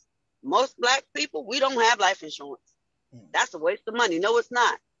insurance. Most Black people, we don't have life insurance. Mm. That's a waste of money. No, it's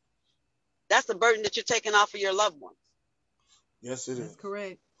not. That's a burden that you're taking off of your loved ones. Yes, it That's is.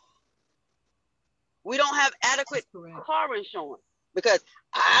 correct. We don't have adequate That's correct. car insurance because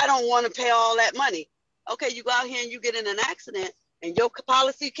I don't want to pay all that money. Okay, you go out here and you get in an accident and your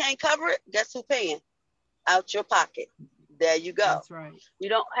policy can't cover it. Guess who paying? Out your pocket. There you go. That's right. You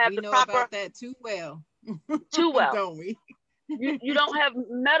don't have We the know proper about that too well, too well. don't we? You don't have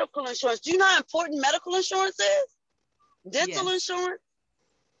medical insurance. Do you know how important medical insurance is? Dental Yes. insurance.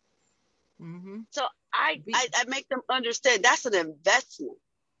 Hmm. So I, Be, I I make them understand that's an investment.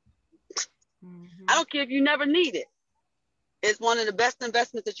 I hmm don't care if you never need it. It's one of the best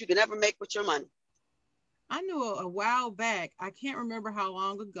investments that you can ever make with your money. I knew a while back, I can't remember how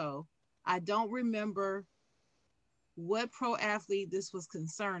long ago. I don't remember what pro athlete this was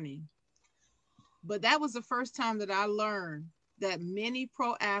concerning, but that was the first time that I learned that many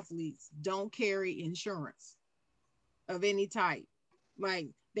pro athletes don't carry insurance of any type. Like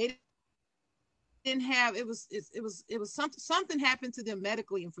they didn't have it was something happened to them medically, and for some reason they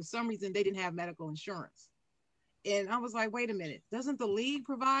didn't have medical insurance. And I was like, wait a minute, doesn't the league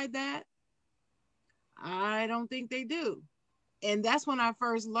provide that? I don't think they do. And that's when I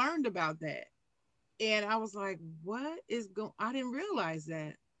first learned about that. And I was like, what is going I didn't realize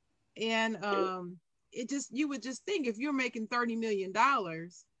that. And it just, you would just think, if you're making $30 million,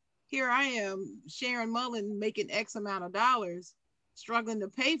 here I am, Sharon Mullen, making X amount of dollars, struggling to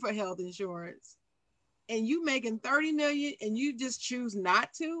pay for health insurance, and you making 30 million and you just choose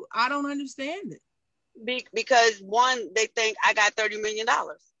not to. I don't understand it. Because one, they think I got $30 million.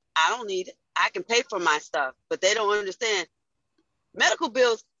 I don't need it. I can pay for my stuff, but they don't understand medical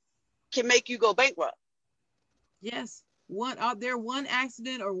bills can make you go bankrupt. Yes. They're one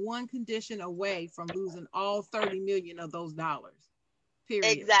accident or one condition away from losing all 30 million of those dollars. Period.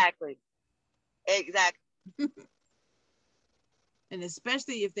 Exactly. Exactly. And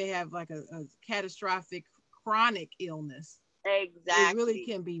especially if they have like a catastrophic chronic illness, Exactly. it really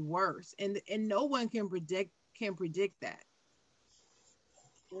can be worse. And no one can predict that.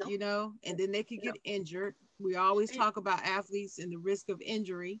 No. You know, and then they could get injured. We always talk about athletes and the risk of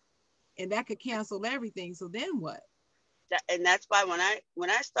injury, and that could cancel everything. So then what? And that's why when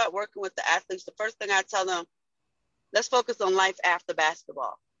I start working with the athletes, the first thing I tell them, let's focus on life after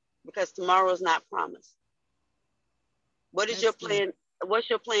basketball, because tomorrow is not promised. What is your plan? What's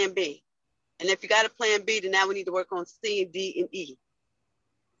your plan B? And if you got a plan B, then now we need to work on C and D and E.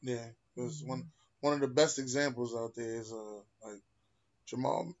 Yeah, because one of the best examples out there is like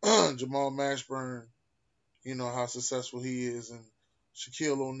Jamal Mashburn. You know how successful he is, and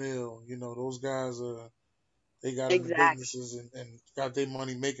Shaquille O'Neal. You know those guys they got into Exactly. businesses and got their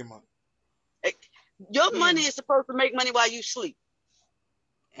money making money. Your money is supposed to make money while you sleep.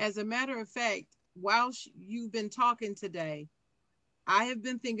 As a matter of fact, while you've been talking today, I have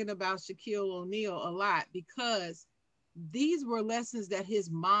been thinking about Shaquille O'Neal a lot, because these were lessons that his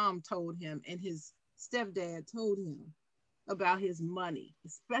mom told him and his stepdad told him about his money,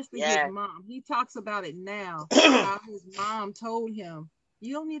 especially his mom. He talks about it now, how his mom told him,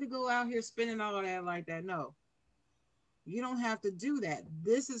 you don't need to go out here spending all that like that. No, you don't have to do that.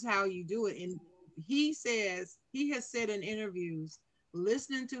 This is how you do it. And he has said in interviews,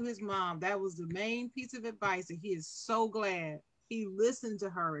 listening to his mom, that was the main piece of advice, and he is so glad he listened to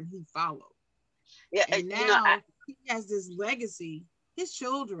her and he followed. Yeah, and now he has this legacy. His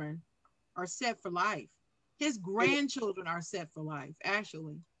children are set for life. His grandchildren are set for life,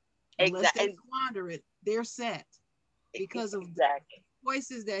 actually. Unless they squander it, they're set because of the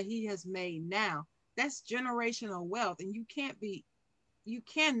choices that he has made now. That's generational wealth, and you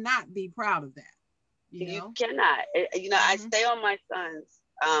cannot be proud of that. You cannot. I stay on my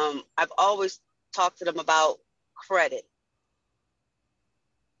sons. I've always talked to them about credit.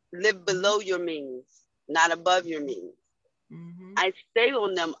 Live below your means, not above your means. I stay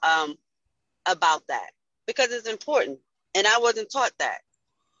on them about that, because it's important, and I wasn't taught that.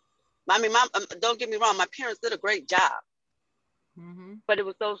 I mean, don't get me wrong, my parents did a great job, but it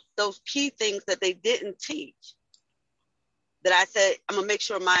was those key things that they didn't teach that I said, I'm gonna make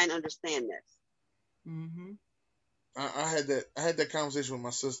sure mine understand this. I had that conversation with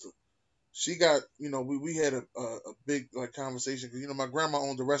my sister. She got, we had a big conversation, because my grandma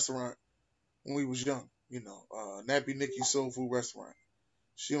owned a restaurant when we was young. Nappy Nicky's Soul Food Restaurant.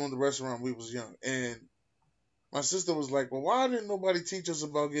 She owned the restaurant when we was young, and my sister was like, "Well, why didn't nobody teach us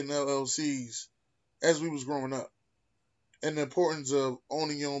about getting LLCs as we was growing up, and the importance of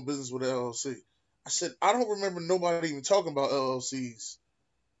owning your own business with an LLC?" I said, "I don't remember nobody even talking about LLCs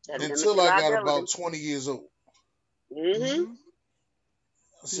until I got about 20 years old."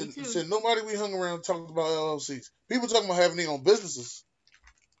 I said, nobody we hung around talking about LLCs. People talking about having their own businesses,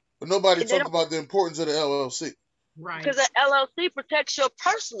 but nobody talking about the importance of the LLC. Right. Because the LLC protects your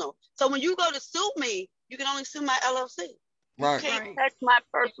personal. So when you go to sue me, you can only sue my LLC. You can't touch my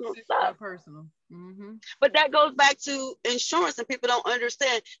personal stuff. But that goes back to insurance, and people don't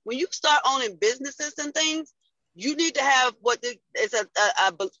understand. When you start owning businesses and things, you need to have what is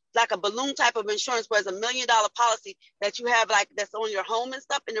like a balloon type of insurance, where it's $1 million policy that you have, like that's on your home and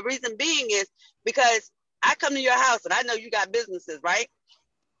stuff. And the reason being is because I come to your house and I know you got businesses, right?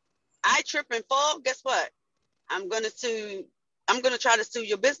 I trip and fall. Guess what? I'm gonna try to sue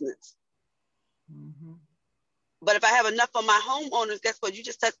your business. But if I have enough of my homeowners, guess what? You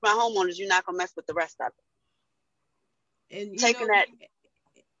just touch my homeowners, you're not gonna mess with the rest of it. And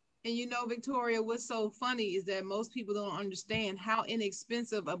Victoria, what's so funny is that most people don't understand how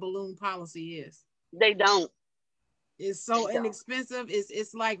inexpensive a balloon policy is. They don't. It's so inexpensive.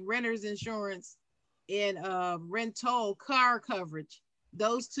 It's like renter's insurance and rental car coverage.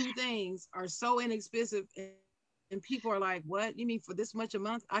 Those two things are so inexpensive, and people are like, "What? You mean for this much a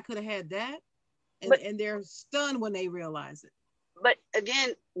month? I could have had that?" And they're stunned when they realize it. But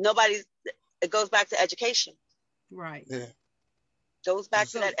again, it goes back to education. Right. Yeah. Goes back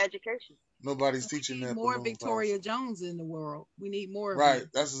to that education. Nobody's We teaching need that more balloon policy. Victoria Jones in the world. We need more of Right.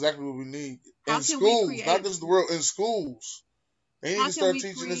 them. That's exactly what we need How in can we schools, not create? just the world. In schools, they need How to can start we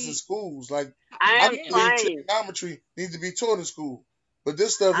teaching this in create? schools. Like I I am Yeah. believe trying. trigonometry needs to be taught in school, but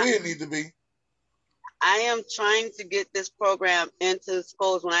this stuff I, here needs to be. I am trying to get this program into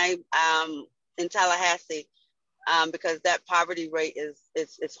schools when I in Tallahassee, because that poverty rate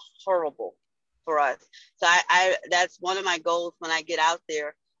is horrible for us. So I that's one of my goals when I get out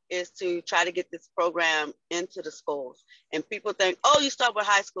there is to try to get this program into the schools. And people think, oh, you start with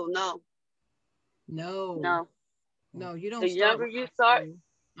high school. No, No, no. no, you don't The start younger with you high start,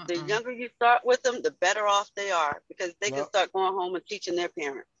 school. the Uh-uh. younger you start with them, the better off they are because they can No, start going home and teaching their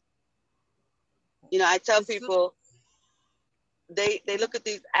parents. I tell It's so- people they look at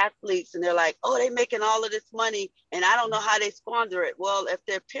these athletes and they're like, oh, they're making all of this money and I don't know how they squander it. Well, if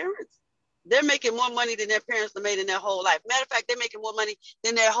their parents, they're making more money than their parents have made in their whole life. Matter of fact, they're making more money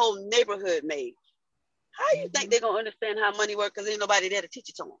than their whole neighborhood made. How do you think Mhm. they're gonna understand how money works? Because ain't nobody there to teach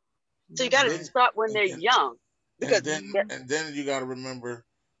it to them. So you That's got to then right. start when they're and, young, because and then Mhm. and then you got to remember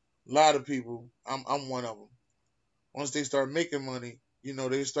a lot of people. I'm one of them. Once they start making money,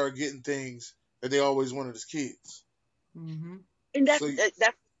 they start getting things that they always wanted as kids. Mhm. and So that's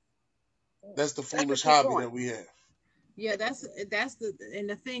the that's a foolish key hobby point. that we have. Yeah, that's the and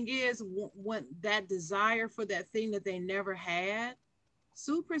the thing is, when that desire for that thing that they never had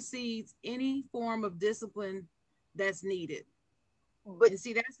supersedes any form of discipline that's needed. But And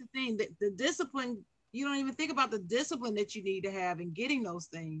see, that's the thing, that the discipline, you don't even think about the discipline that you need to have in getting those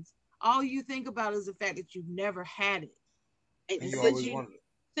things. All you think about is the fact that you've never had it. And And you but since always you wanted it.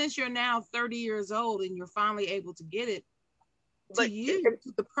 since you're now 30 years old and you're finally able to get it, to but you, to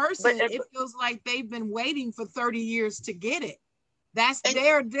the but person, it feels like they've been waiting for 30 years to get it. That's and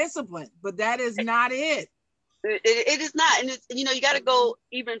their discipline, but that is not it. it is not, and it's, you got to Mhm. go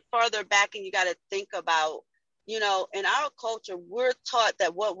even further back, and you got to think about, in our culture, we're taught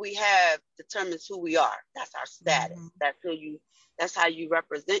that what we have determines who we are. That's our status. Mhm. That's who you. That's how you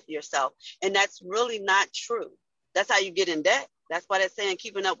represent yourself, and that's really not true. That's how you get in debt. That's why they're saying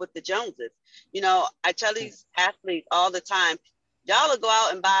keeping up with the Joneses. I tell these athletes all the time, y'all will go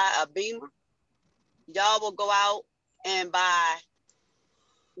out and buy a Beamer. Y'all will go out and buy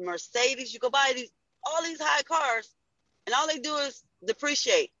Mercedes. You go buy all these high cars, and all they do is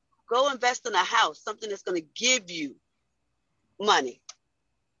depreciate. Go invest in a house, something that's going to give you money.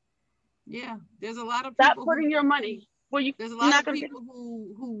 Yeah, there's a lot of Stop people putting your who money where there's a you're lot not of going to get. people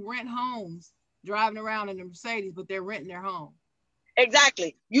who rent homes driving around in a Mercedes, but they're renting their home.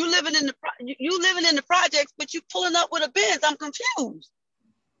 Exactly. You living in the projects, but you pulling up with a Benz. I'm confused.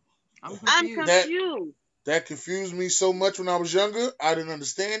 I'm I'm confused. That confused. that confused me so much when I was younger. I didn't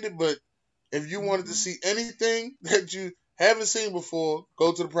understand it, but if you wanted to Hmm. see anything that you haven't seen before,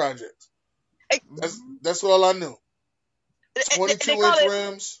 go to the project. They, Hmm. That's all I knew. they 22 call inch it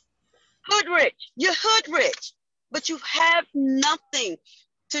rims. hood rich. You're hood rich, but you have nothing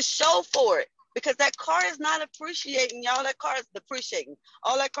to show for it because that car is not appreciating, y'all. That car is depreciating.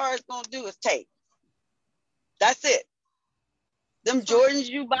 All that car is going to do is take. That's it. Them That's right. Jordans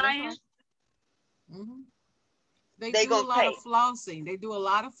you That's right. buying, Hmm. They they do a going to lot of take. flossing. They do a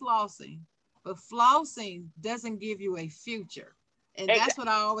lot of flossing, but flossing doesn't give you a future. And that's what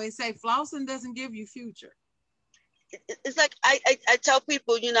I always say. Flossing doesn't give you future. It's like I tell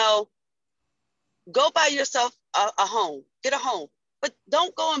people, go buy yourself a home, get a home, but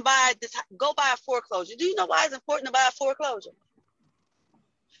don't go and buy this. Go buy a foreclosure. Do you know why it's important to buy a foreclosure?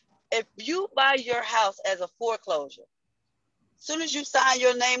 If you buy your house as a foreclosure, as soon as you sign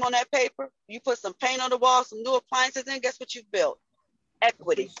your name on that paper, you put some paint on the wall, some new appliances in, guess what you've built?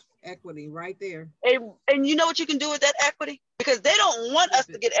 Equity. Equity right there. And you know what you can do with that equity? Because they don't want us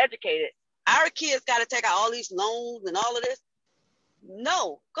Flip to it. get educated. Our kids got to take out all these loans and all of this.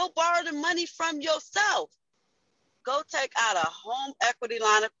 No, go borrow the money from yourself. Go take out a home equity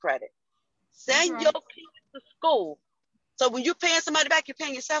line of credit. That's Send your right. kids to school. So when you're paying somebody back, you're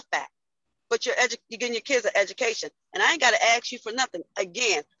paying yourself back. But you're getting your kids an education. And I ain't got to ask you for nothing.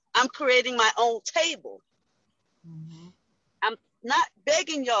 Again, I'm creating my own table. Hmm. I'm not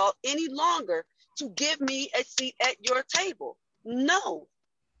begging y'all any longer to give me a seat at your table. No.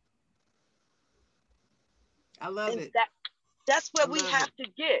 I love And it. that's where I we love have it. to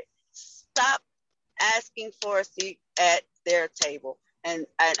get. Stop asking for a seat at their table. And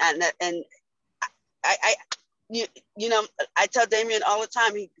I you, you know, I tell Damien all the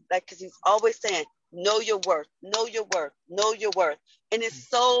time, because he's always saying, know your worth, know your worth, know your worth. And it's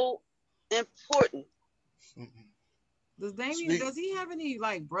so important. Does Damien, Speak. does he have any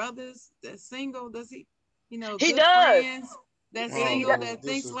like brothers that's single? Does he, He good does. friends? That Oh single that, Lord, that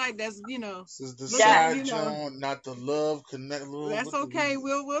thinks like that's, this is the looking, that, side Jawn, not the love connect. Lord, that's look at okay. we.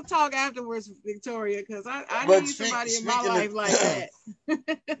 We'll talk afterwards, Victoria, because I But need somebody in my speaking of life like that.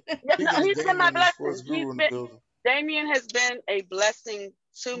 no, speaking of he's been my Damien, the blessing. sports guru in the building. Damien has been a blessing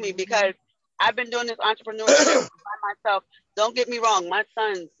to me Hmm. because I've been doing this entrepreneurship by myself. Don't get me wrong, my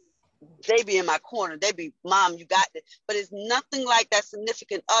sons, they be in my corner. They be, Mom, you got this. But it's nothing like that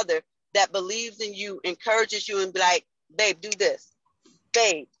significant other that believes in you, encourages you, and be like, babe, do this.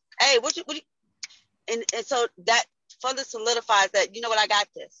 Babe, hey, what you, and so that further solidifies that, you know what, I got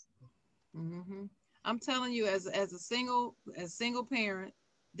this. Hmm. I'm telling you, as a single parent,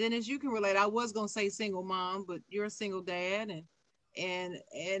 Dennis, you can relate. I was gonna say single mom, but you're a single dad,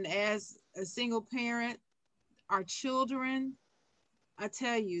 and as a single parent, our children, I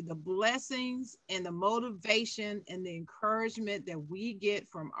tell you, the blessings and the motivation and the encouragement that we get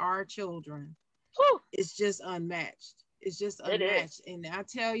from our children Whew, is just unmatched. It's just it is. unmatched. And I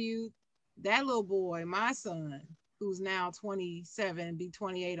tell you, that little boy, my son, who's now 27, be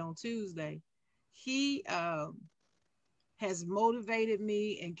 28 on Tuesday, he has motivated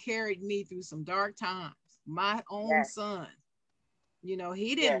me and carried me through some dark times. My own Yes, son, he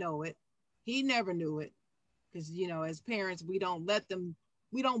didn't yes, know it. He never knew it because, as parents, we don't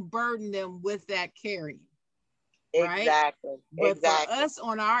burden them with that carrying, right? exactly, But for exactly. us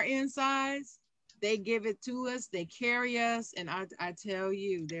on our insides, they give it to us, they carry us, and I tell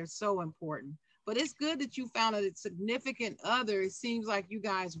you, they're so important. But it's good that you found a significant other. It seems like you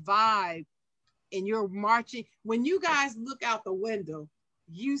guys vibe and you're marching. When you guys look out the window,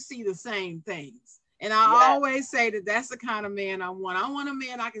 you see the same things. And I Yes, always say that that's the kind of man I want. I want a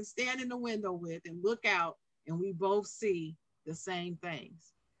man I can stand in the window with and look out, and we both see the same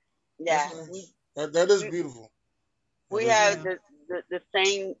things. That's yes. nice. That is We, beautiful. That we is have Yeah. beautiful. the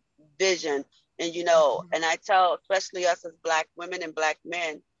same vision. And, Mhm. and I tell, especially us as Black women and Black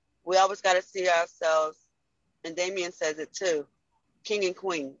men, we always got to see ourselves, and Damien says it too, king and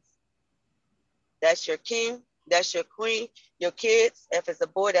queens. That's your king, that's your queen, your kids. If it's a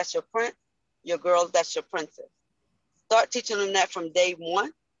boy, that's your prince. Your girls, that's your princess. Start teaching them that from day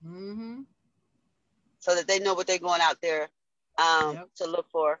one Mhm. so that they know what they're going out there Yep. to look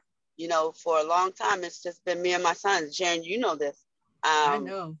for. For a long time, it's just been me and my sons. Jan, you know this. I Um,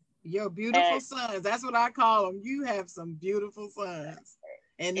 know. Your beautiful and, sons. That's what I call them. You have some beautiful sons.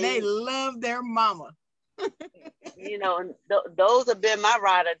 And they and love their mama. and those have been my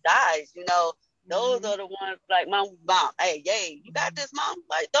ride or dies. Those Hmm. are the ones like, mom, hey, yay, you got this, mom.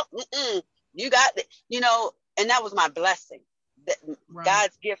 Like, don't, you got it. And that was my blessing. That Right.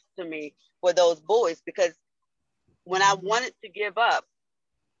 God's gift to me were those boys, because when I Hmm. wanted to give up,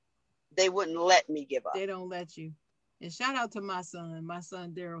 they wouldn't let me give up. They don't let you. And shout out to my son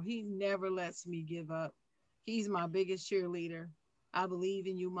Daryl. He never lets me give up. He's my biggest cheerleader. I believe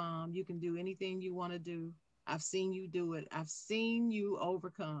in you, mom. You can do anything you want to do. I've seen you do it. I've seen you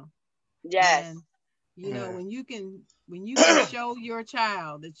overcome. Yes, And Yeah. when you can show your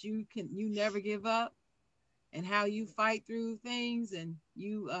child that you never give up and how you fight through things and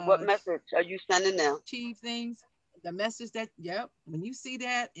you what message are you sending them? achieve things, the message that, yep, when you see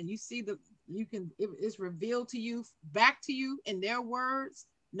that and you see it's revealed to you, back to you in their words,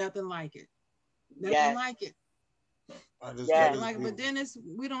 nothing like it. Nothing Yes, like it. That yes. Nothing is like it. But beautiful. Dennis,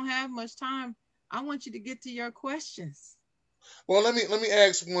 we don't have much time. I want you to get to your questions. Well, let me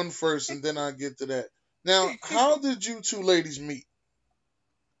ask one first, and then I'll get to that. Now, how did you two ladies meet?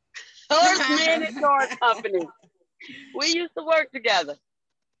 First man insurance company. We used to work together.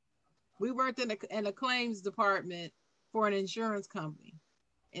 We worked in a claims department for an insurance company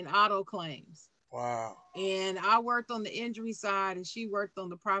in auto claims. Wow. And I worked on the injury side and she worked on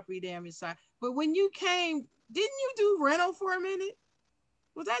the property damage side. But when you came, didn't you do rental for a minute?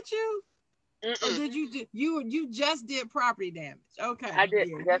 Was that you? Or Mm-mm. did you do you just did property damage? I Okay. did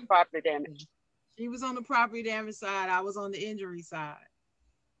Yeah. just property damage. She was on the property damage side, I was on the injury side.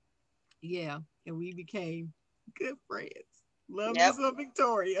 Yeah. And we became good friends. Love me Yep. some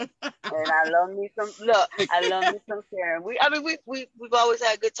Victoria. And I love me some, look, I love me some Sharon. We've always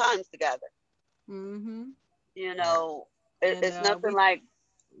had good times together. Mm-hmm. You Right. know, And it's nothing we like,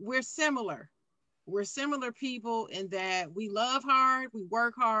 we're similar. We're similar people in that we love hard, we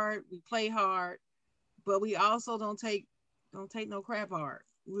work hard, we play hard, but we also don't take no crap hard.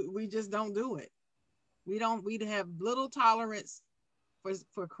 We just don't do it. We have little tolerance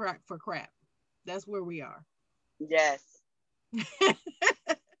for crap. That's where we are. yes,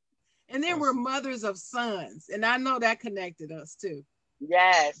 And then we're That's, mothers of sons, and I know that connected us too.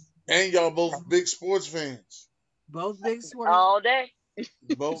 yes, and y'all both big sports fans. Both big sports all day.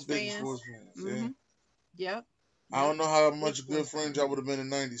 Both big fans. sports fans. Yeah. Mm-hmm. Yep. I Yep. don't know how Big much good sports friends fan. y'all would have been in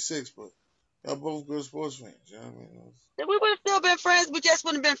 '96, but y'all both good sports fans. You know what I mean? Then we would have still been friends. We just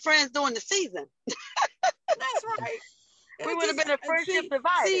wouldn't have been friends during the season. That's right. We It would have just been a friendship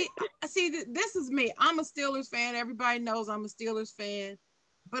divided. this is me. I'm a Steelers fan. Everybody knows I'm a Steelers fan,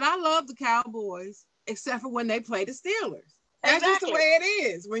 but I love the Cowboys, except for when they play the Steelers. That's just the Exactly. way it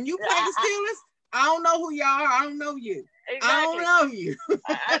is. When you play the Steelers, I don't know who you are. I don't know you. I don't Exactly. know you.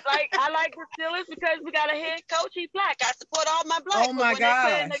 I like the Steelers because we got a head coach. He's black. I support all my black. Oh But my when they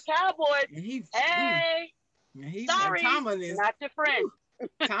play in the gosh. Cowboys, And hey, sorry, Tomlin is not your friend.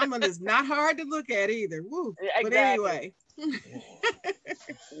 whew, Tomlin is not hard to look at either. Woo. But Exactly. anyway.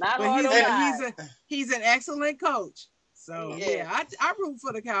 Not But hard he's on a the he's eye. a he's an excellent coach. So He is. yeah, I root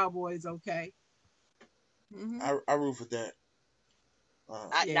for the Cowboys. Okay. I root for that.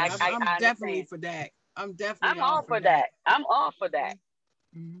 Yeah, I'm I definitely understand. for that. I'm definitely I'm all all for for that. that. I'm all for that.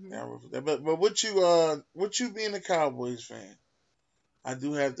 Mm-hmm. Yeah, I root for that. But what you being a Cowboys fan? I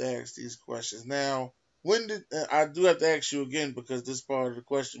do have to ask these questions now. When did I do have to ask you again because this is part of the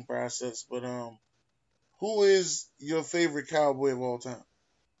question process? But who is your favorite Cowboy of all time?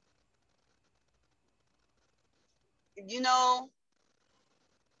 You know,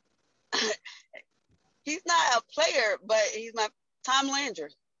 he's not a player, but he's my Tom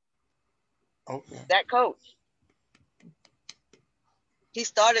Landry, Okay. that coach. He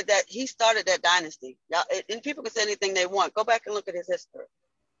started that. He started that dynasty. Now, and people can say anything they want. Go back and look at his history.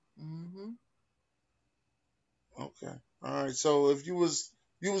 Mm-hmm. Okay. All right. So if you was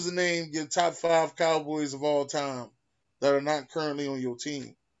to name your top 5 Cowboys of all time that are not currently on your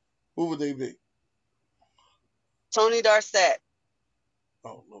team, who would they be? Tony Dorsett,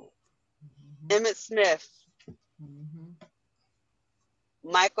 Oh Lord. Mm-hmm. Emmitt Smith, Mm-hmm.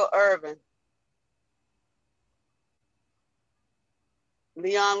 Michael Irvin,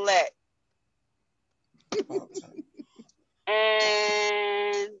 Leon Lett, About time.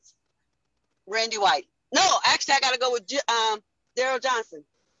 and Randy White. No, actually, I got to go with Daryl Johnson,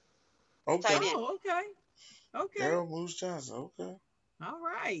 Okay. tight end. Oh, okay. Okay. Daryl Moose Johnson. Okay. All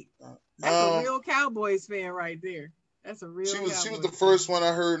right. That's a Um, real Cowboys fan right there. That's a she real was the Cowboys first fan. one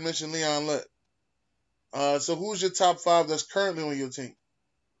I heard mention Leon Lett. So who's your top 5 that's currently on your team?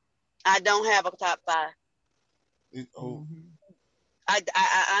 I don't have a top 5. Oh, Mm-hmm.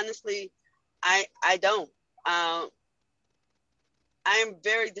 I honestly, I don't. I am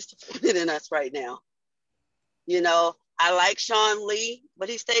very disappointed in us right now. You know, I like Sean Lee, but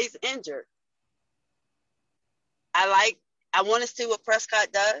he stays injured. I want to see what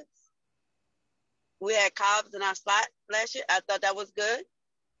Prescott does. We had Cobbs in our slot last year. I thought that was good,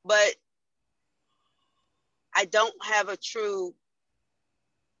 but I don't have a true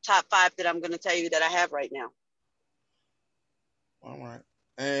top 5 that I'm going to tell you that I have right now. all right.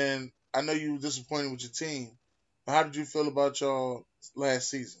 And I know you were disappointed with your team. But how did you feel about y'all last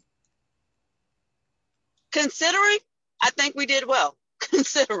season? Considering, I think we did well.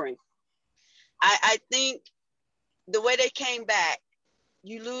 Considering, I think the way they came back,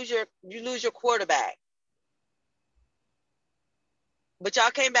 you lose your quarterback, but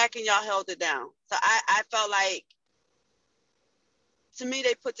y'all came back and y'all held it down. So I felt like, to me,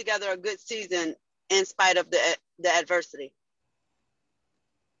 they put together a good season in spite of the adversity.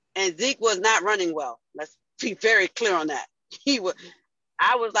 And Zeke was not running well. Let's be very clear on that.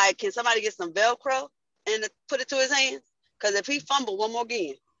 I was like, can somebody get some Velcro and put it to his hands? Because if he fumbled one more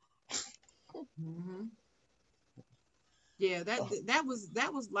game. Mm-hmm. Yeah, that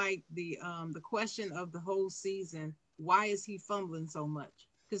was like the question of the whole season. Why is he fumbling so much?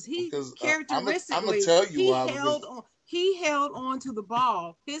 Because he Because I'm gonna characteristically tell you why. Because he held on to the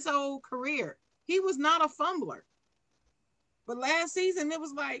ball his whole career. He was not a fumbler. But last season it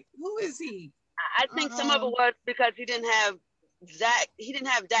was like, who is he? I think some of it was because he didn't have Zach. He didn't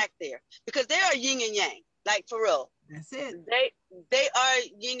have Dak there, because they are yin and yang. Like, for real. That's it. They are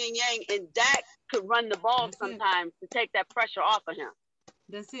yin and yang, and Dak could run the ball sometimes to take that pressure off of him.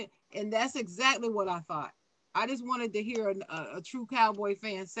 That's it. And that's exactly what I thought. I just wanted to hear a true Cowboy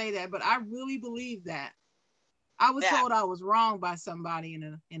fan say that, but I really believe that. I was told I was wrong by somebody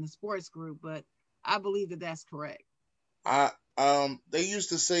in a sports group, but I believe that that's correct. They used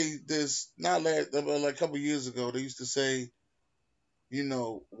to say this not like a couple years ago. They used to say, you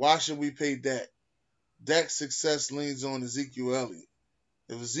know, why should we pay Dak? Dak's success leans on Ezekiel Elliott.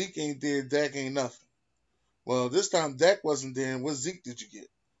 If Zeke ain't there, Dak ain't nothing. Well, this time Dak wasn't there, and what Zeke did you get?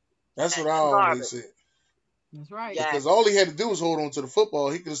 That's what I always said. That's right. Because all he had to do was hold on to the football.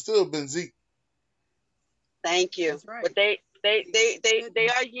 He could have still been Zeke. Thank you. That's right. But they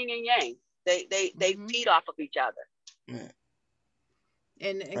are yin and yang. They feed off of each other. Man.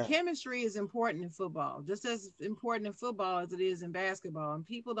 And chemistry is important in football, just as important in football as it is in basketball. And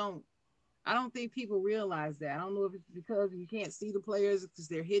I don't think people realize that. I don't know if it's because you can't see the players because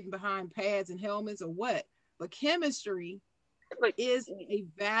they're hidden behind pads and helmets or what, but chemistry is a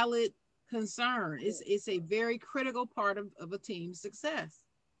valid concern. It's a very critical part of a team's success.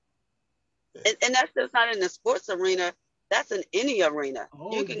 And that's just not in the sports arena. That's in any arena.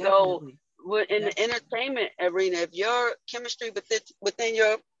 Oh, You can definitely. go in the entertainment arena. If your chemistry within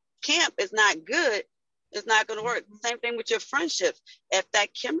your camp is not good, it's not going to work. Mm-hmm. Same thing with your friendships. If that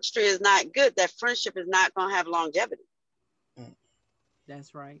chemistry is not good, that friendship is not going to have longevity.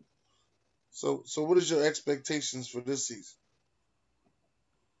 That's right. So what is your expectations for this season?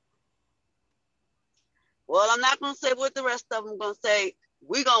 Well, I'm not going to say what the rest of them going to say.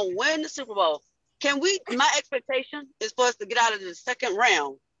 We're going to win the Super Bowl. My expectation is for us to get out of the second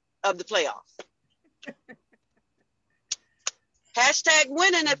round of the playoffs. Hashtag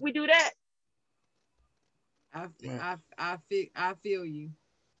winning if we do that. I feel you.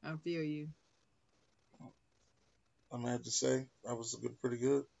 I feel you. I'm gonna have to say that was pretty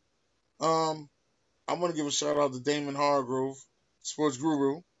good. I want to give a shout out to Damon Hargrove, sports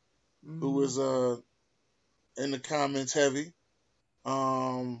guru, who was in the comments heavy.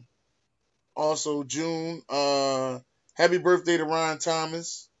 Also June, happy birthday to Ryan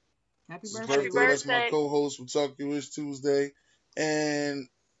Thomas. Happy It's birthday. his birthday. That's my co-host for Talk You Ish Tuesday. And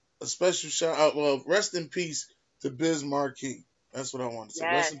a special shout out, well, rest in peace to Biz Marquis. That's what I want to say.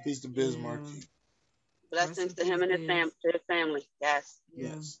 Yes. Rest in peace to Biz Marquis. Blessings to him and his family. Yes.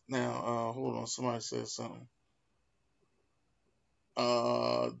 Yes. Now, hold on. Somebody said something.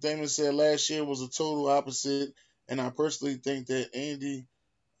 Damon said last year was a total opposite, and I personally think that Andy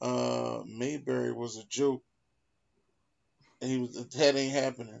Mayberry was a joke, and that ain't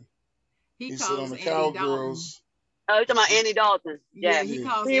happening. He said on the Andy Cowgirls. Oh, you're talking about Andy Dalton. Yeah, he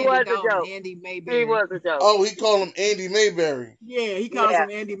calls Andy Dalton Andy Mayberry. He was a joke. Oh, he called him Andy Mayberry. Yeah, he calls him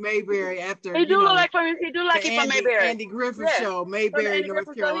Andy Mayberry after he do look like from Mayberry. Andy Griffith show, Mayberry,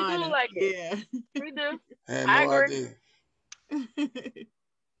 North Carolina. He do like it. Yeah. He do. I agree. I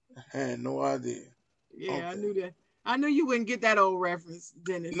had no idea. Yeah, okay. I knew that. I knew you wouldn't get that old reference,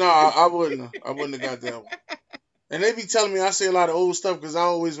 Dennis. No, I wouldn't. I wouldn't have got that one. And they be telling me I say a lot of old stuff because I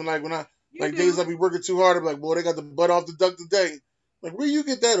always when I days I be working too hard, I'm like, boy, they got the butt off the duck today. Like, where you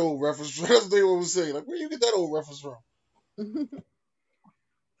get that old reference from? That's what they always say. Like, where you get that old reference from?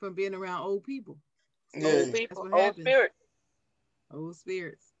 From being around old people. Yeah. Old people, old spirits. Old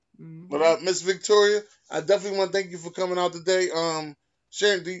spirits. Mm-hmm. But Miss Victoria, I definitely want to thank you for coming out today.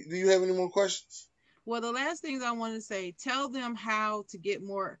 Sharon, do you have any more questions? Well, the last things I want to say, tell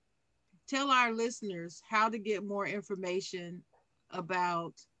our listeners how to get more information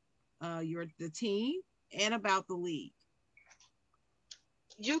about the team and about the league.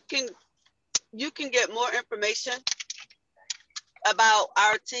 You can get more information about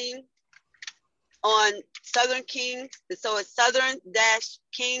our team on Southern Kings. So it's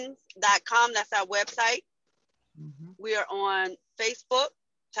southern-kings.com. That's our website. Mm-hmm. We are on Facebook,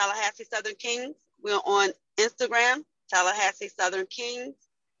 Tallahassee Southern Kings. We're on Instagram, Tallahassee Southern Kings.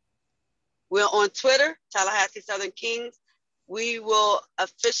 We're on Twitter, Tallahassee Southern Kings. We will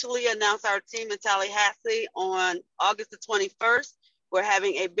officially announce our team in Tallahassee on August the 21st. We're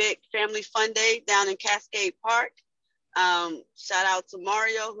having a big family fun day down in Cascade Park. Shout out to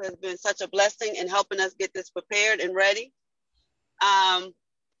Mario, who has been such a blessing in helping us get this prepared and ready.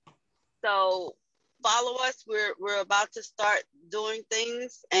 So follow us. We're about to start doing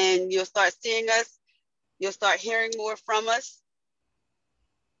things, and you'll start seeing us. You'll start hearing more from us.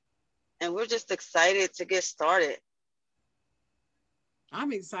 And we're just excited to get started.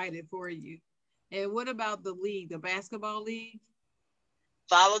 I'm excited for you. And what about the league, the basketball league?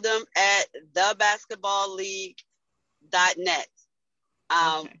 Follow them at thebasketballleague.net.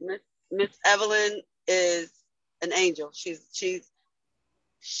 Okay. Miss Evelyn is an angel.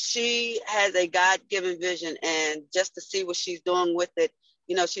 She has a God-given vision, and just to see what she's doing with it,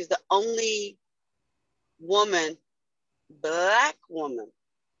 she's the only Black woman,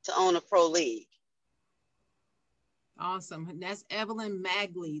 to own a pro league. Awesome. And that's Evelyn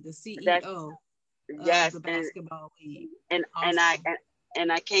Magley, the CEO of the basketball league. And awesome.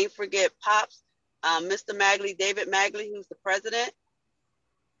 and I can't forget Pops, Mr. Magley, David Magley, who's the president.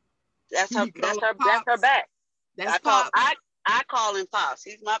 That's her back. I call him Pops.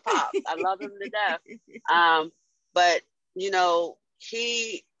 He's my Pops. I love him to death. But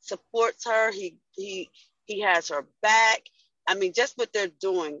he supports her. He has her back. I mean, just what they're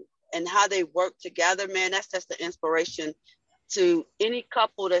doing and how they work together, man, that's just an inspiration to any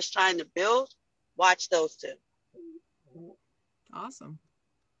couple that's trying to build. Watch those two. Awesome.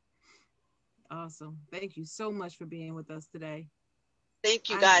 Awesome. Thank you so much for being with us today. Thank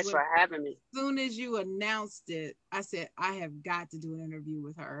you I guys was for having me. soon as you announced it, I said I have got to do an interview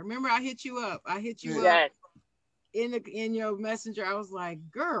with her. Remember, I hit you up. I hit you Yeah. up Yes, in your messenger. I was like,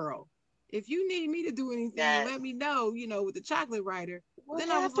 girl, if you need me to do anything, yes. let me know. With the chocolate writer. But What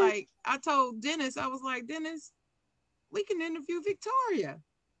then I was happened? like, I told Dennis, I was like, Dennis, we can interview Victoria.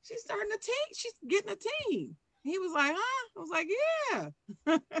 She's starting a team. She's getting a team. He was like, huh? I was like, yeah.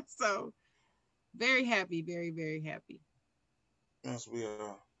 So very happy, very, very happy. Yes, we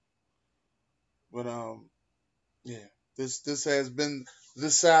are. But yeah. This has been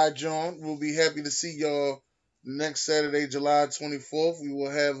the side Jawn. We'll be happy to see y'all next Saturday, July 24th. We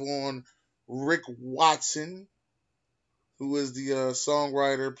will have on Rick Watson, who is the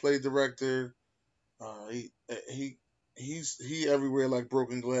songwriter, play director. He everywhere like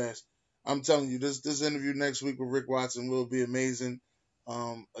broken glass. I'm telling you, this interview next week with Rick Watson will be amazing.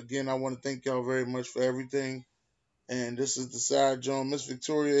 Again, I want to thank y'all very much for everything. And this is the side Jawn. Miss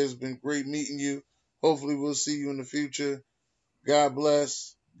Victoria, it's been great meeting you. Hopefully, we'll see you in the future. God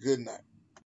bless. Good night.